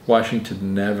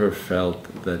 Washington never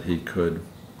felt that he could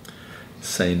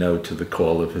say no to the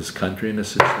call of his country in a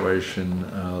situation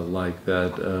like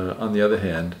that. On the other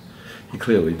hand, he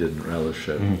clearly didn't relish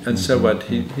it. And so what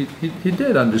he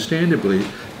did, understandably,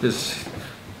 is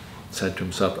said to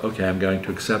himself, okay, I'm going to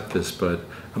accept this, but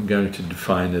I'm going to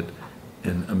define it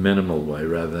in a minimal way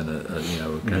rather than a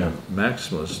kind of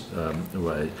maximalist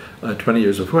way. 20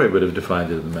 years before, he would have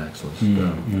defined it in the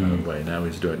maximalist way. Now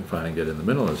he's defining it in the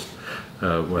minimalist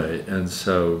way. And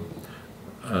so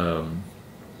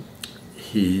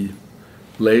he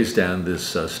lays down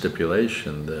this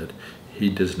stipulation that he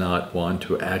does not want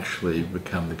to actually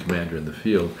become the commander in the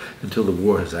field until the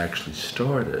war has actually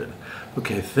started.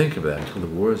 Okay, think of that, until the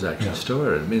war has actually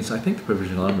started. It means, I think the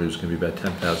Provisional Army was going to be about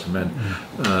 10,000 men.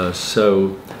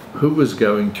 So who was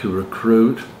going to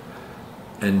recruit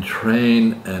and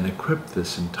train and equip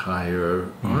this entire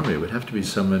army? It would have to be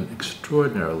someone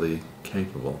extraordinarily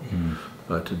capable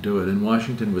to do it. And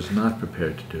Washington was not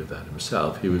prepared to do that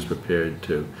himself. He was prepared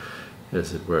to,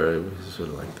 as it were, it was sort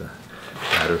of like the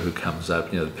batter who comes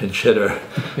up, you know, the pinch hitter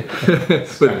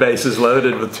with bases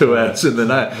loaded with 2 outs in the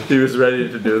ninth. He was ready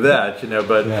to do that, you know,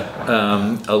 but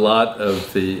a lot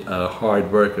of the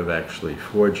hard work of actually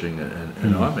forging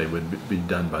an army would be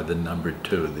done by the number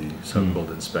 2, the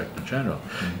so-called Inspector General.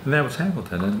 And that was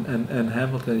Hamilton. And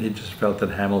Hamilton, he just felt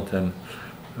that Hamilton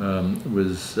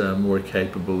was more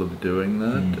capable of doing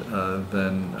that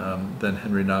than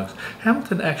Henry Knox.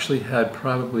 Hamilton actually had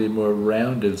probably a more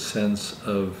rounded sense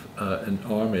of an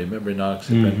army. Remember, Knox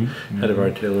had been head of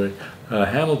artillery.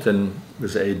 Hamilton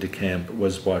was aide-de-camp,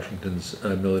 was Washington's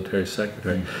military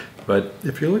secretary. But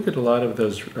if you look at a lot of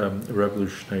those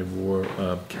Revolutionary War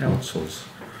councils,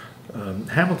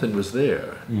 Hamilton was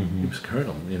there. He was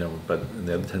colonel, you know, but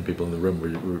the other 10 people in the room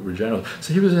were generals.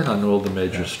 So he was in on all the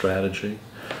major strategy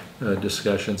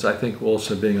discussions. I think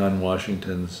also being on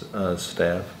Washington's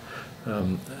staff,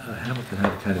 Hamilton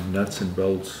had a kind of nuts and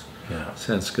bolts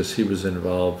sense, because he was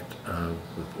involved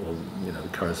with all, you know,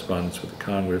 the correspondence with the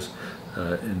Congress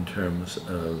in terms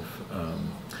of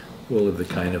all of the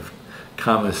kind of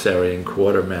commissary and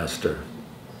quartermaster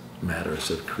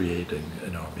matters of creating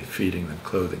an army, feeding them,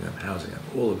 clothing them, housing them,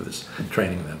 all of this,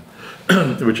 training them,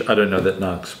 which I don't know that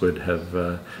Knox would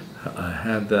have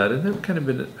had that. And there have kind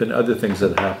of been other things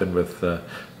that happened with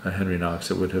Henry Knox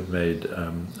that would have made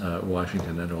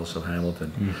Washington and also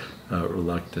Hamilton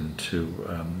reluctant to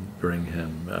bring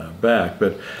him back.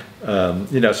 But,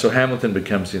 you know, so Hamilton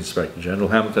becomes the Inspector General.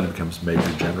 Hamilton becomes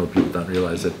Major General. People don't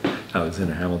realize that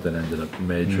Alexander Hamilton ended up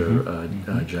Major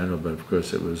General, but of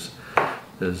course it was,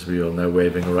 as we all know,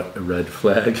 waving a red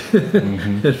flag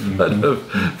in front of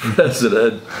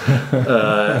President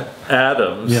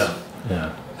Adams.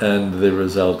 And the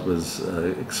result was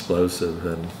explosive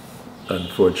and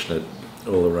unfortunate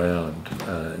all around.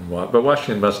 But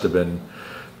Washington must have been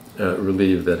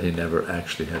relieved that he never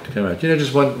actually had to come out. You know,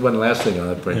 just one last thing on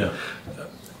that point.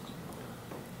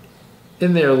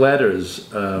 In their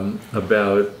letters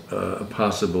about a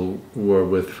possible war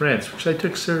with France, which I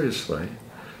took seriously,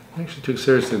 I actually took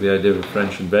seriously the idea of a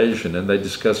French invasion, and they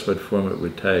discussed what form it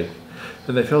would take.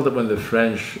 And they felt that when the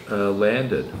French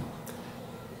landed,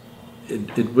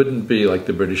 it wouldn't be like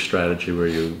the British strategy where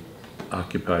you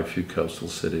occupy a few coastal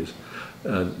cities.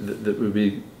 That would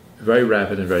be very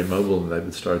rapid and very mobile, and they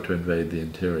would start to invade the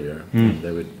interior. And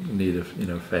they would need a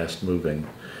fast-moving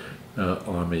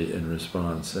army in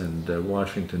response. And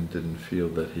Washington didn't feel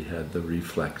that he had the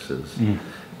reflexes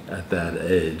at that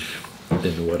age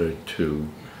in order to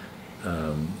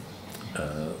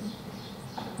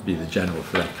be the general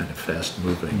for that kind of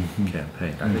fast-moving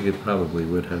campaign. I think it probably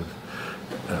would have,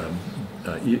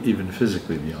 even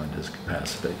physically beyond his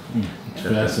capacity.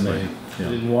 Fascinating.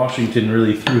 Yeah. Washington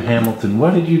really threw Hamilton.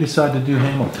 Why did you decide to do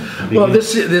Hamilton? Well,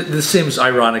 this seems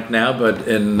ironic now, but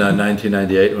in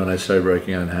 1998, when I started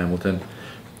working on Hamilton,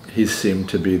 he seemed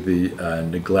to be the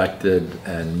neglected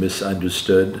and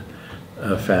misunderstood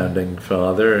founding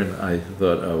father, and I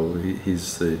thought, oh,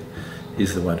 he's the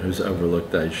one who's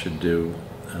overlooked. I should do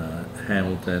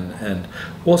Hamilton. And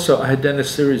also, I had done a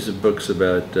series of books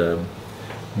about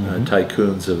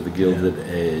tycoons of the Gilded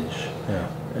Age,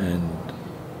 and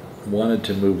wanted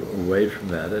to move away from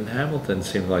that. And Hamilton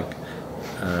seemed like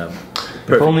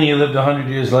if only you lived 100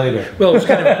 years later. Well, it was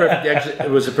kind of a perfect exit.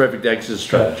 It was a perfect exit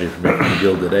strategy for me from the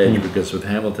Gilded Age, because with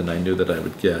Hamilton, I knew that I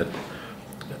would get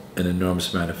an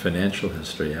enormous amount of financial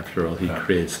history. After all, he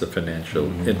creates the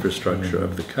financial infrastructure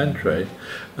of the country.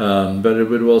 But it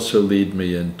would also lead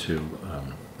me into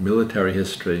military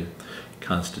history,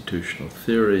 constitutional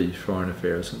theory, foreign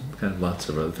affairs, and kind of lots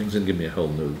of other things, and give me a whole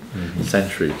new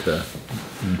century to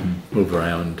move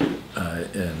around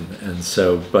in. And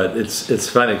so, but it's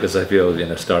funny because I feel,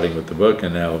 starting with the book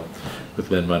and now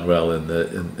with Lin-Manuel in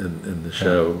the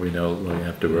show, we no longer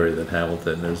have to worry that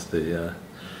Hamilton is the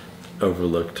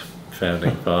overlooked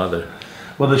founding father.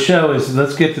 Well, the show is,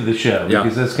 let's get to the show,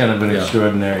 because that's kind of an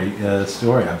extraordinary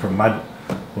story. From my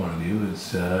point of view,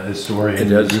 as a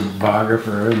historian, as a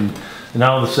biographer, and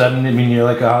all of a sudden, I mean, you're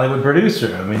like a Hollywood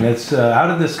producer. I mean, it's how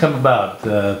did this come about?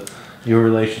 Your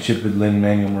relationship with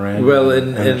Lin-Manuel Miranda? Well,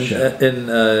 in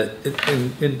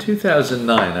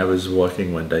 2009, I was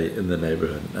walking one day in the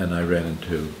neighborhood, and I ran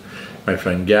into my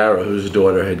friend Gara, whose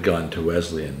daughter had gone to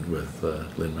Wesleyan with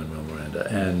Lin-Manuel Miranda,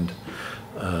 and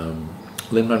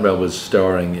Lin-Manuel was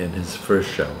starring in his first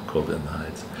show called In the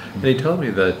Heights. And he told me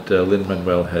that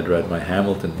Lin-Manuel had read my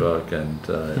Hamilton book, and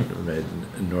it made an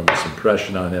enormous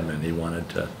impression on him, and he wanted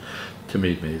to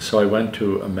meet me. So I went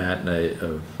to a matinee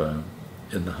of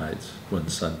In the Heights one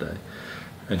Sunday,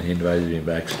 and he invited me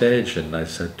backstage, and I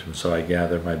said to him, so I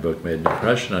gather my book made an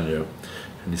impression on you.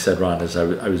 And he said, Ron, as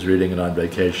I was reading it on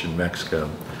vacation in Mexico,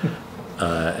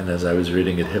 and as I was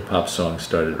reading it, hip-hop songs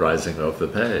started rising off the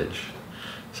page.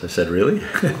 So I said, really?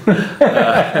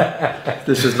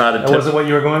 This is not a. That wasn't what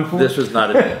you were going for? This was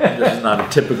not a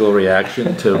typical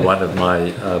reaction to one of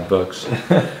my books.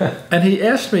 And he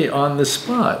asked me on the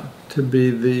spot to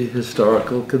be the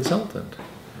historical consultant.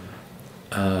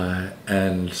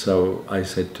 And so I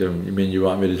said to him, you mean you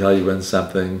want me to tell you when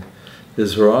something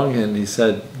is wrong? And he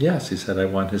said, yes. He said, I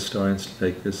want historians to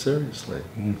take this seriously,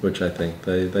 which I think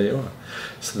they are.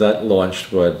 So that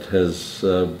launched what has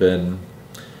been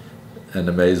an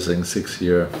amazing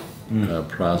 6-year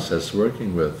process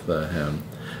working with him.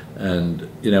 And,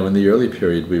 in the early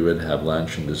period, we would have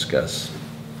lunch and discuss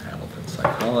Hamilton's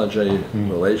psychology,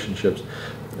 relationships.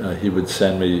 He would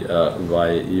send me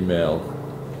via email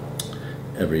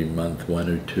every month 1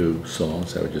 or 2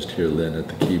 songs. I would just hear Lin at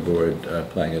the keyboard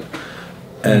playing it.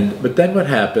 But then what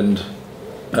happened,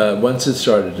 once it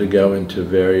started to go into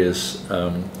various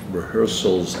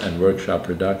rehearsals and workshop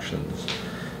productions,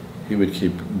 he would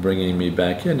keep bringing me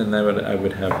back in, and I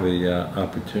would have the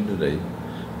opportunity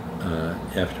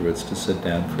afterwards to sit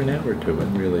down for an hour or two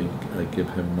and really give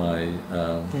him my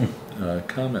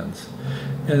comments.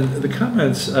 And the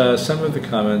comments, some of the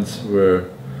comments were,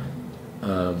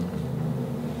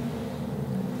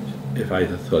 if I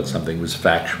thought something was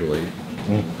factually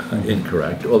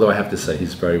incorrect, although I have to say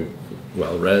he's very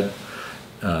well read,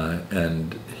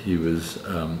 and he was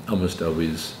almost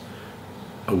always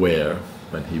aware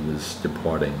when he was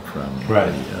departing from the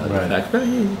fact. But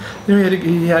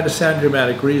he had a sound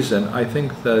dramatic reason. I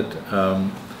think that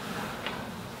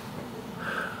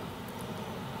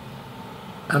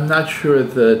I'm not sure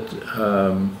that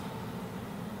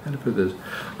how to put this.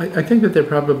 I think that there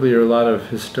probably are a lot of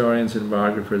historians and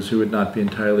biographers who would not be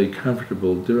entirely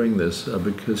comfortable doing this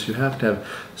because you have to have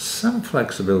some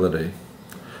flexibility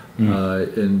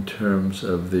in terms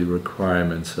of the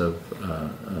requirements of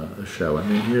a show. I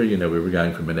mean, here, we were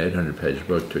going from an 800-page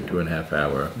book to a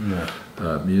 2.5-hour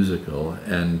musical,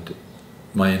 and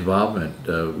my involvement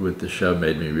with the show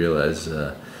made me realize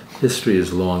history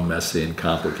is long, messy, and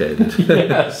complicated.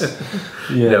 Yes.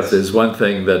 If there's one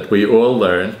thing that we all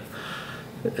learn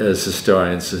as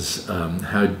historians is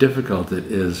how difficult it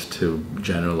is to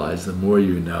generalize. The more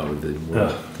you know, the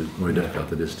more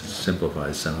difficult it is to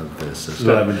simplify some of this. That's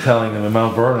what I've been telling them in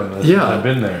Mount Vernon. I've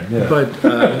been there. Yeah. But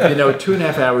a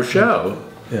 2.5-hour show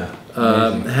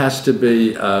has to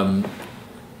be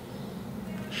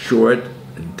short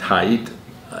and tight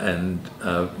and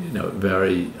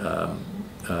very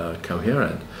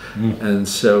coherent. And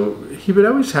so he would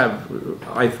always have,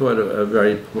 I thought, a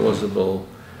very plausible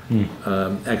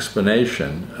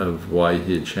explanation of why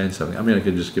he had changed something. I mean, I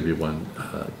could just give you one,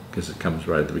 because it comes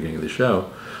right at the beginning of the show.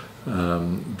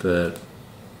 The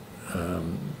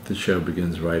show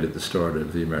begins right at the start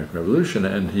of the American Revolution,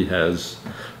 and he has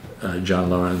John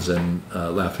Lawrence and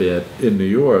Lafayette in New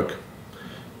York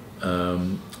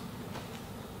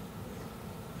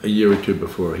a year or two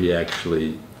before he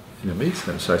actually meets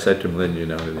them. So I said to him, Lynn,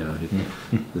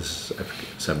 this is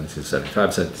 1775,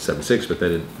 1776, but they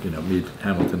didn't, meet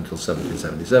Hamilton until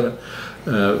 1777.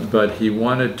 But he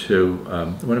wanted to,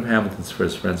 one of Hamilton's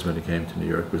first friends when he came to New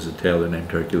York was a tailor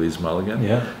named Hercules Mulligan.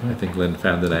 I think Lynn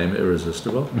found the name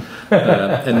irresistible.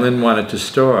 And Lynn wanted to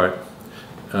start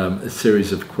a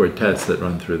series of quartets that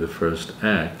run through the first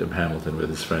act of Hamilton with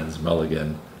his friends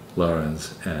Mulligan,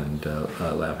 Lawrence, and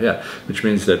Lafayette, which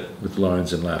means that with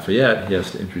Lawrence and Lafayette, he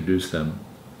has to introduce them,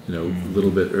 a little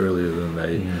bit earlier than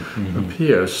they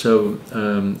appear. So,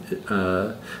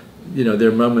 there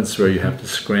are moments where you have to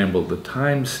scramble the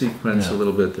time sequence a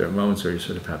little bit. There are moments where you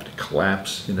sort of have to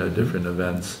collapse, different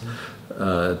events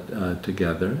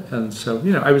together. And so,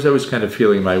 I was always kind of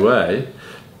feeling my way,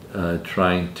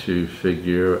 trying to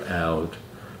figure out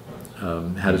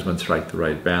how does one strike the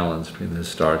right balance between the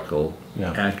historical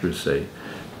accuracy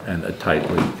and a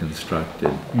tightly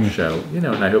constructed show.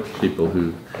 And I hope people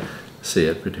who see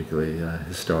it, particularly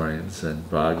historians and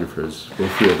biographers, will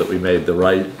feel that we made the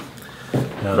right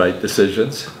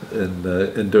decisions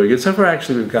in doing it. So far,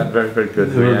 actually, we've gotten very, very good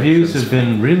reactions. The reviews have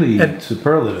been really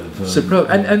superlative.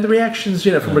 And the reactions,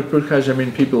 from Brookhouse, I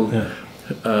mean, people who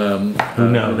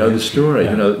know the story,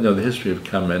 know the history, have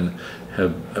come and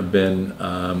have been,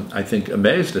 I think,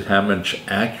 amazed at how much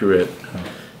accurate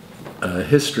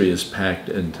history is packed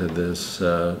into this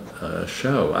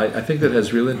show. I think that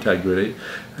has real integrity,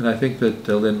 and I think that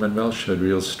Lin-Manuel showed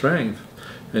real strength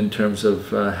in terms of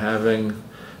having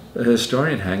a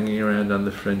historian hanging around on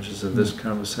the fringes of this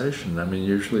conversation. I mean,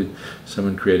 usually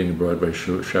someone creating a Broadway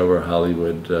show or a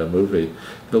Hollywood movie,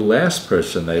 the last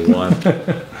person they want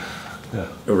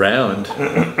around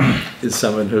is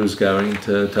someone who's going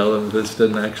to tell them this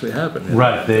didn't actually happen.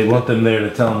 Right, they want them there to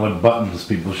tell them what buttons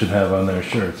people should have on their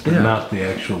shirts, but not the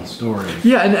actual story.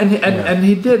 Yeah, and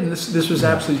he did, and this was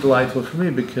absolutely delightful for me,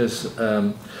 because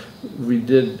we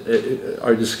did,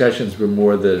 our discussions were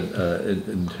more than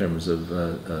in terms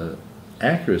of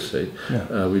accuracy.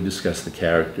 We discussed the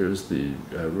characters, the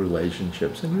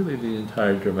relationships, and really the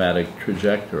entire dramatic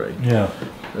trajectory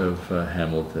of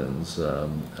Hamilton's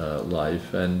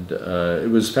life. And it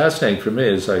was fascinating for me,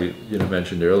 as I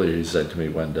mentioned earlier. He said to me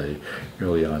one day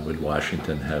early on, would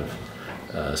Washington have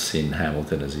seen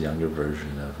Hamilton as a younger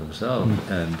version of himself?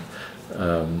 And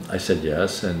I said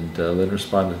yes, and Lynn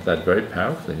responded to that very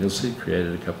powerfully. You'll see,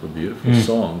 created a couple of beautiful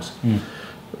songs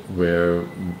where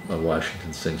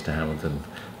Washington sings to Hamilton,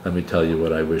 "Let me tell you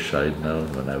what I wish I'd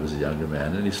known when I was a younger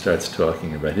man." And he starts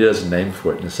talking about, he doesn't name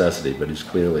Fort Necessity, but he's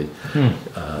clearly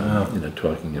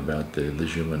talking about the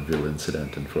Jumonville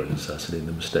incident in Fort Necessity and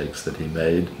the mistakes that he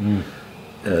made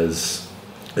as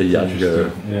a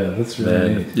younger that's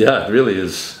really neat. Yeah, it really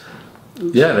is.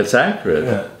 Yeah, and it's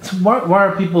accurate. So why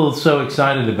are people so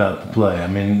excited about the play? I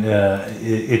mean,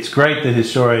 it's great that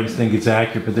historians think it's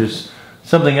accurate, but there's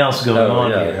something else going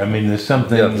on here. I mean, there's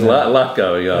something. Yeah, there's a lot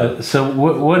going on. So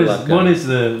why is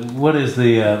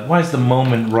the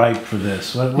moment ripe for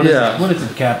this? What is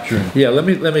it capturing? Yeah, let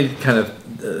me kind of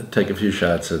take a few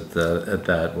shots at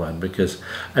that one, because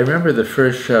I remember the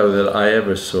first show that I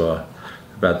ever saw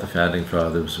about the Founding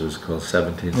Fathers was called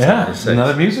 1776. Yeah,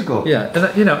 another musical. Yeah,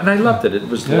 and I loved it. It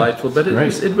was delightful, but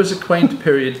it was a quaint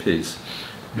period piece.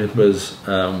 It was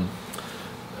a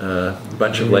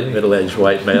bunch of late middle-aged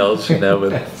white males,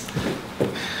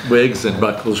 with wigs and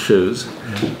buckled shoes.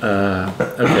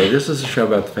 Okay, this is a show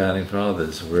about the Founding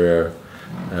Fathers, where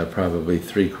probably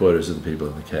 3/4 of the people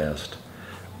in the cast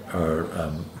are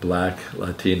black,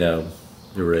 Latino,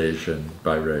 Eurasian,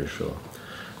 biracial.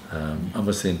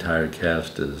 Almost the entire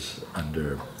cast is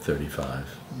under 35.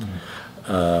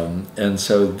 And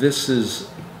so this is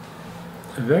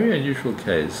a very unusual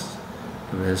case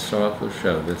of a historical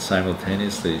show that's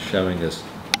simultaneously showing us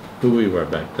who we were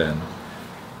back then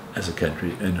as a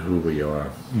country and who we are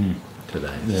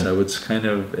today. So it's kind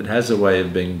of, it has a way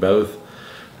of being both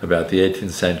about the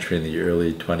 18th century and the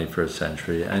early 21st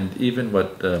century, and even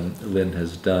what Lynn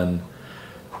has done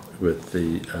with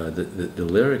the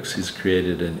lyrics. He's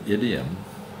created an idiom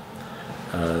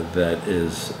that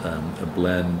is a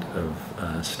blend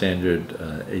of standard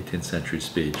 18th century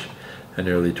speech and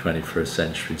early 21st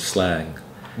century slang,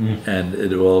 and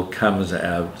it all comes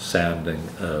out sounding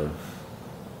of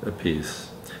a piece.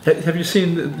 Have you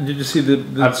seen? Did you see the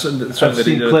I've seen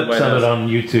clips of it on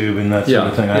YouTube and that sort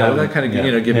of thing. Yeah, that kind of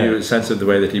give you a sense of the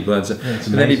way that he blends it,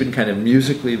 and then even kind of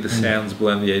musically, the sounds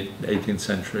blend the 18th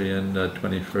century and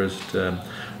 21st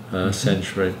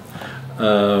century,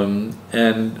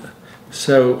 and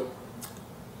so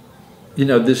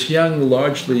this young,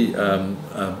 largely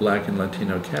Black and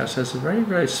Latino cast has a very,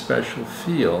 very special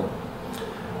feel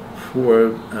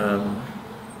for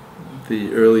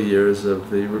the early years of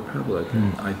the Republic.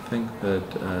 I think that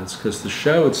it's because the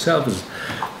show itself is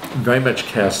very much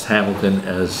cast Hamilton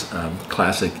as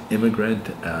classic immigrant,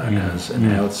 as an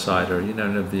outsider,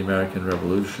 of the American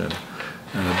Revolution,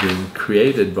 being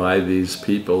created by these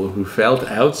people who felt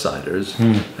outsiders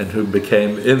and who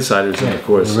became insiders in the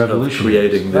course of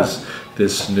creating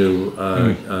this new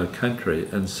country.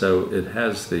 And so it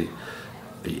has the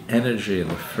energy and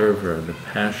the fervor and the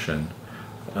passion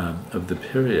of the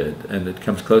period, and it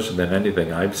comes closer than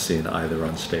anything I've seen either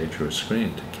on stage or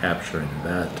screen to capturing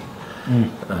that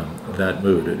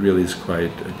mood. It really is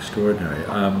quite extraordinary.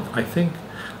 I think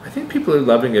people are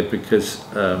loving it because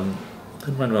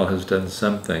Lin-Manuel has done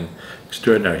something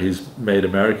extraordinary. He's made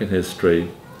American history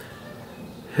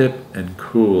hip and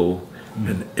cool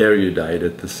and erudite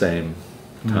at the same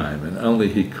time, and only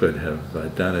he could have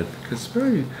done it, because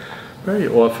very, very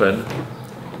often,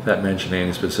 without mentioning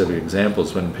any specific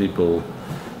examples, when people,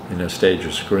 stage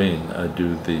or screen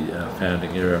do the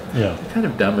founding era, they kind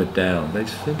of dumb it down. They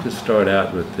seem to start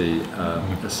out with the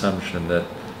assumption that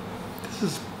this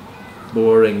is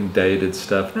boring, dated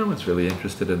stuff. No one's really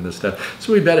interested in this stuff.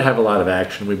 So we better have a lot of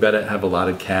action. We better have a lot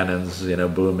of cannons,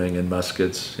 booming, and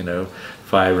muskets,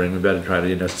 firing. We better try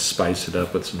to, spice it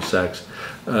up with some sex.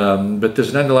 But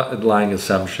there's an underlying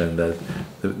assumption that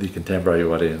the contemporary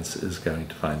audience is going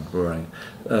to find boring.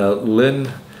 Lynn,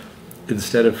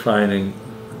 instead of finding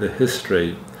the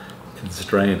history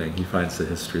constraining, he finds the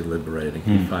history liberating.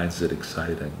 He finds it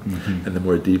exciting. And the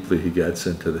more deeply he gets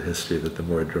into the history, that the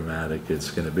more dramatic it's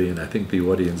going to be. And I think the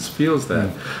audience feels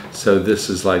that. So this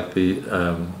is like the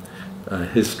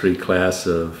history class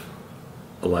of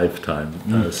a lifetime,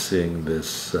 seeing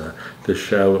this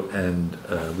show, and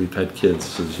we've had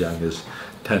kids as young as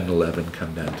 10 and 11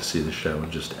 come down to see the show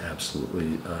and just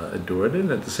absolutely adored it.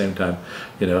 And at the same time,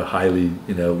 highly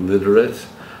literate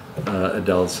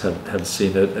adults have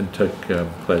seen it and took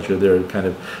pleasure. They're kind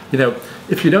of,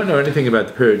 if you don't know anything about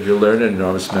the period, you'll learn an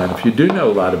enormous amount. If you do know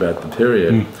a lot about the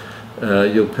period,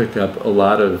 you'll pick up a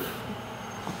lot of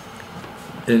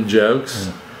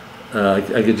in-jokes. I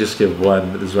could just give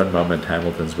one. There's one moment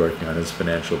Hamilton's working on his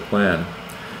financial plan,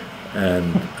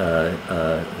 and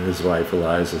his wife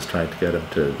Eliza is trying to get him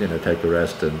to, take a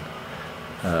rest and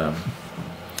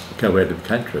go away to the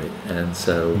country. And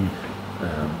so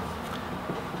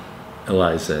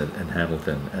Eliza and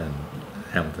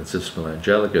Hamilton's sister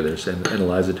Angelica, and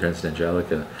Eliza turns to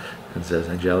Angelica and says,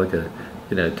 "Angelica,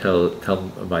 tell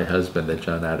my husband that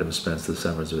John Adams spends the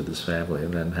summers with his family."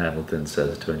 And then Hamilton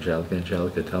says to Angelica,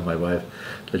 "Angelica, tell my wife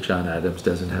that John Adams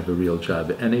doesn't have a real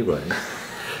job anyway."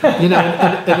 And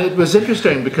it was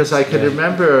interesting because I could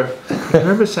remember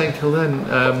saying to Lynn,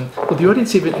 well, the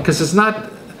audience even, because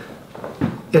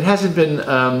it hasn't been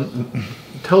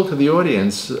told to the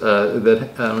audience that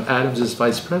Adams is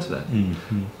vice president.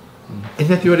 And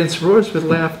yet the audience roars with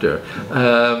laughter.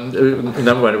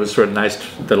 Number one, it was sort of nice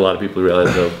that a lot of people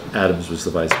realized that Adams was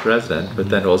the vice president, but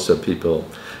then also people,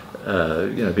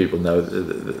 people know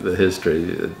the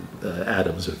history.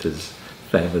 Adams with his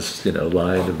famous,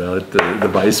 line about the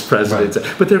vice president.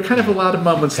 But there are kind of a lot of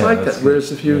moments like that.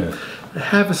 Whereas if you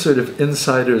have a sort of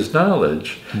insider's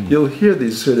knowledge, you'll hear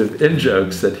these sort of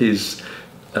in-jokes that he's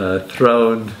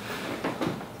thrown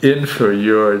in for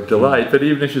your delight, but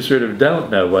even if you sort of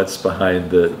don't know what's behind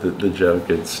the joke,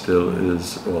 it still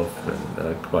is often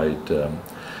quite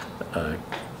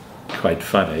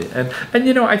funny. And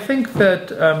I think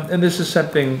that, and this is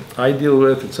something I deal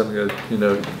with, it's something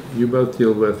that you both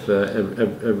deal with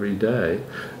every day,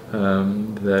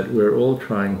 that we're all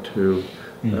trying to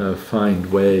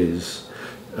find ways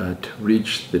to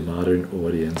reach the modern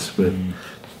audience with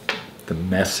the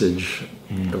message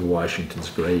of Washington's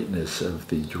greatness, of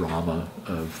the drama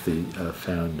of the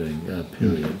founding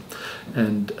period.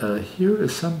 And here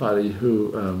is somebody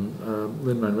who,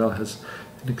 Lin-Manuel, has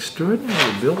an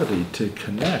extraordinary ability to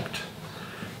connect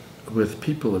with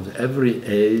people of every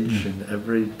age and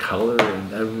every color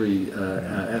and every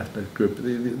ethnic group.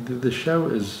 The show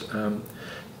is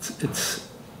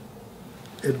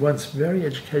it was very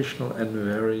educational and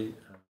very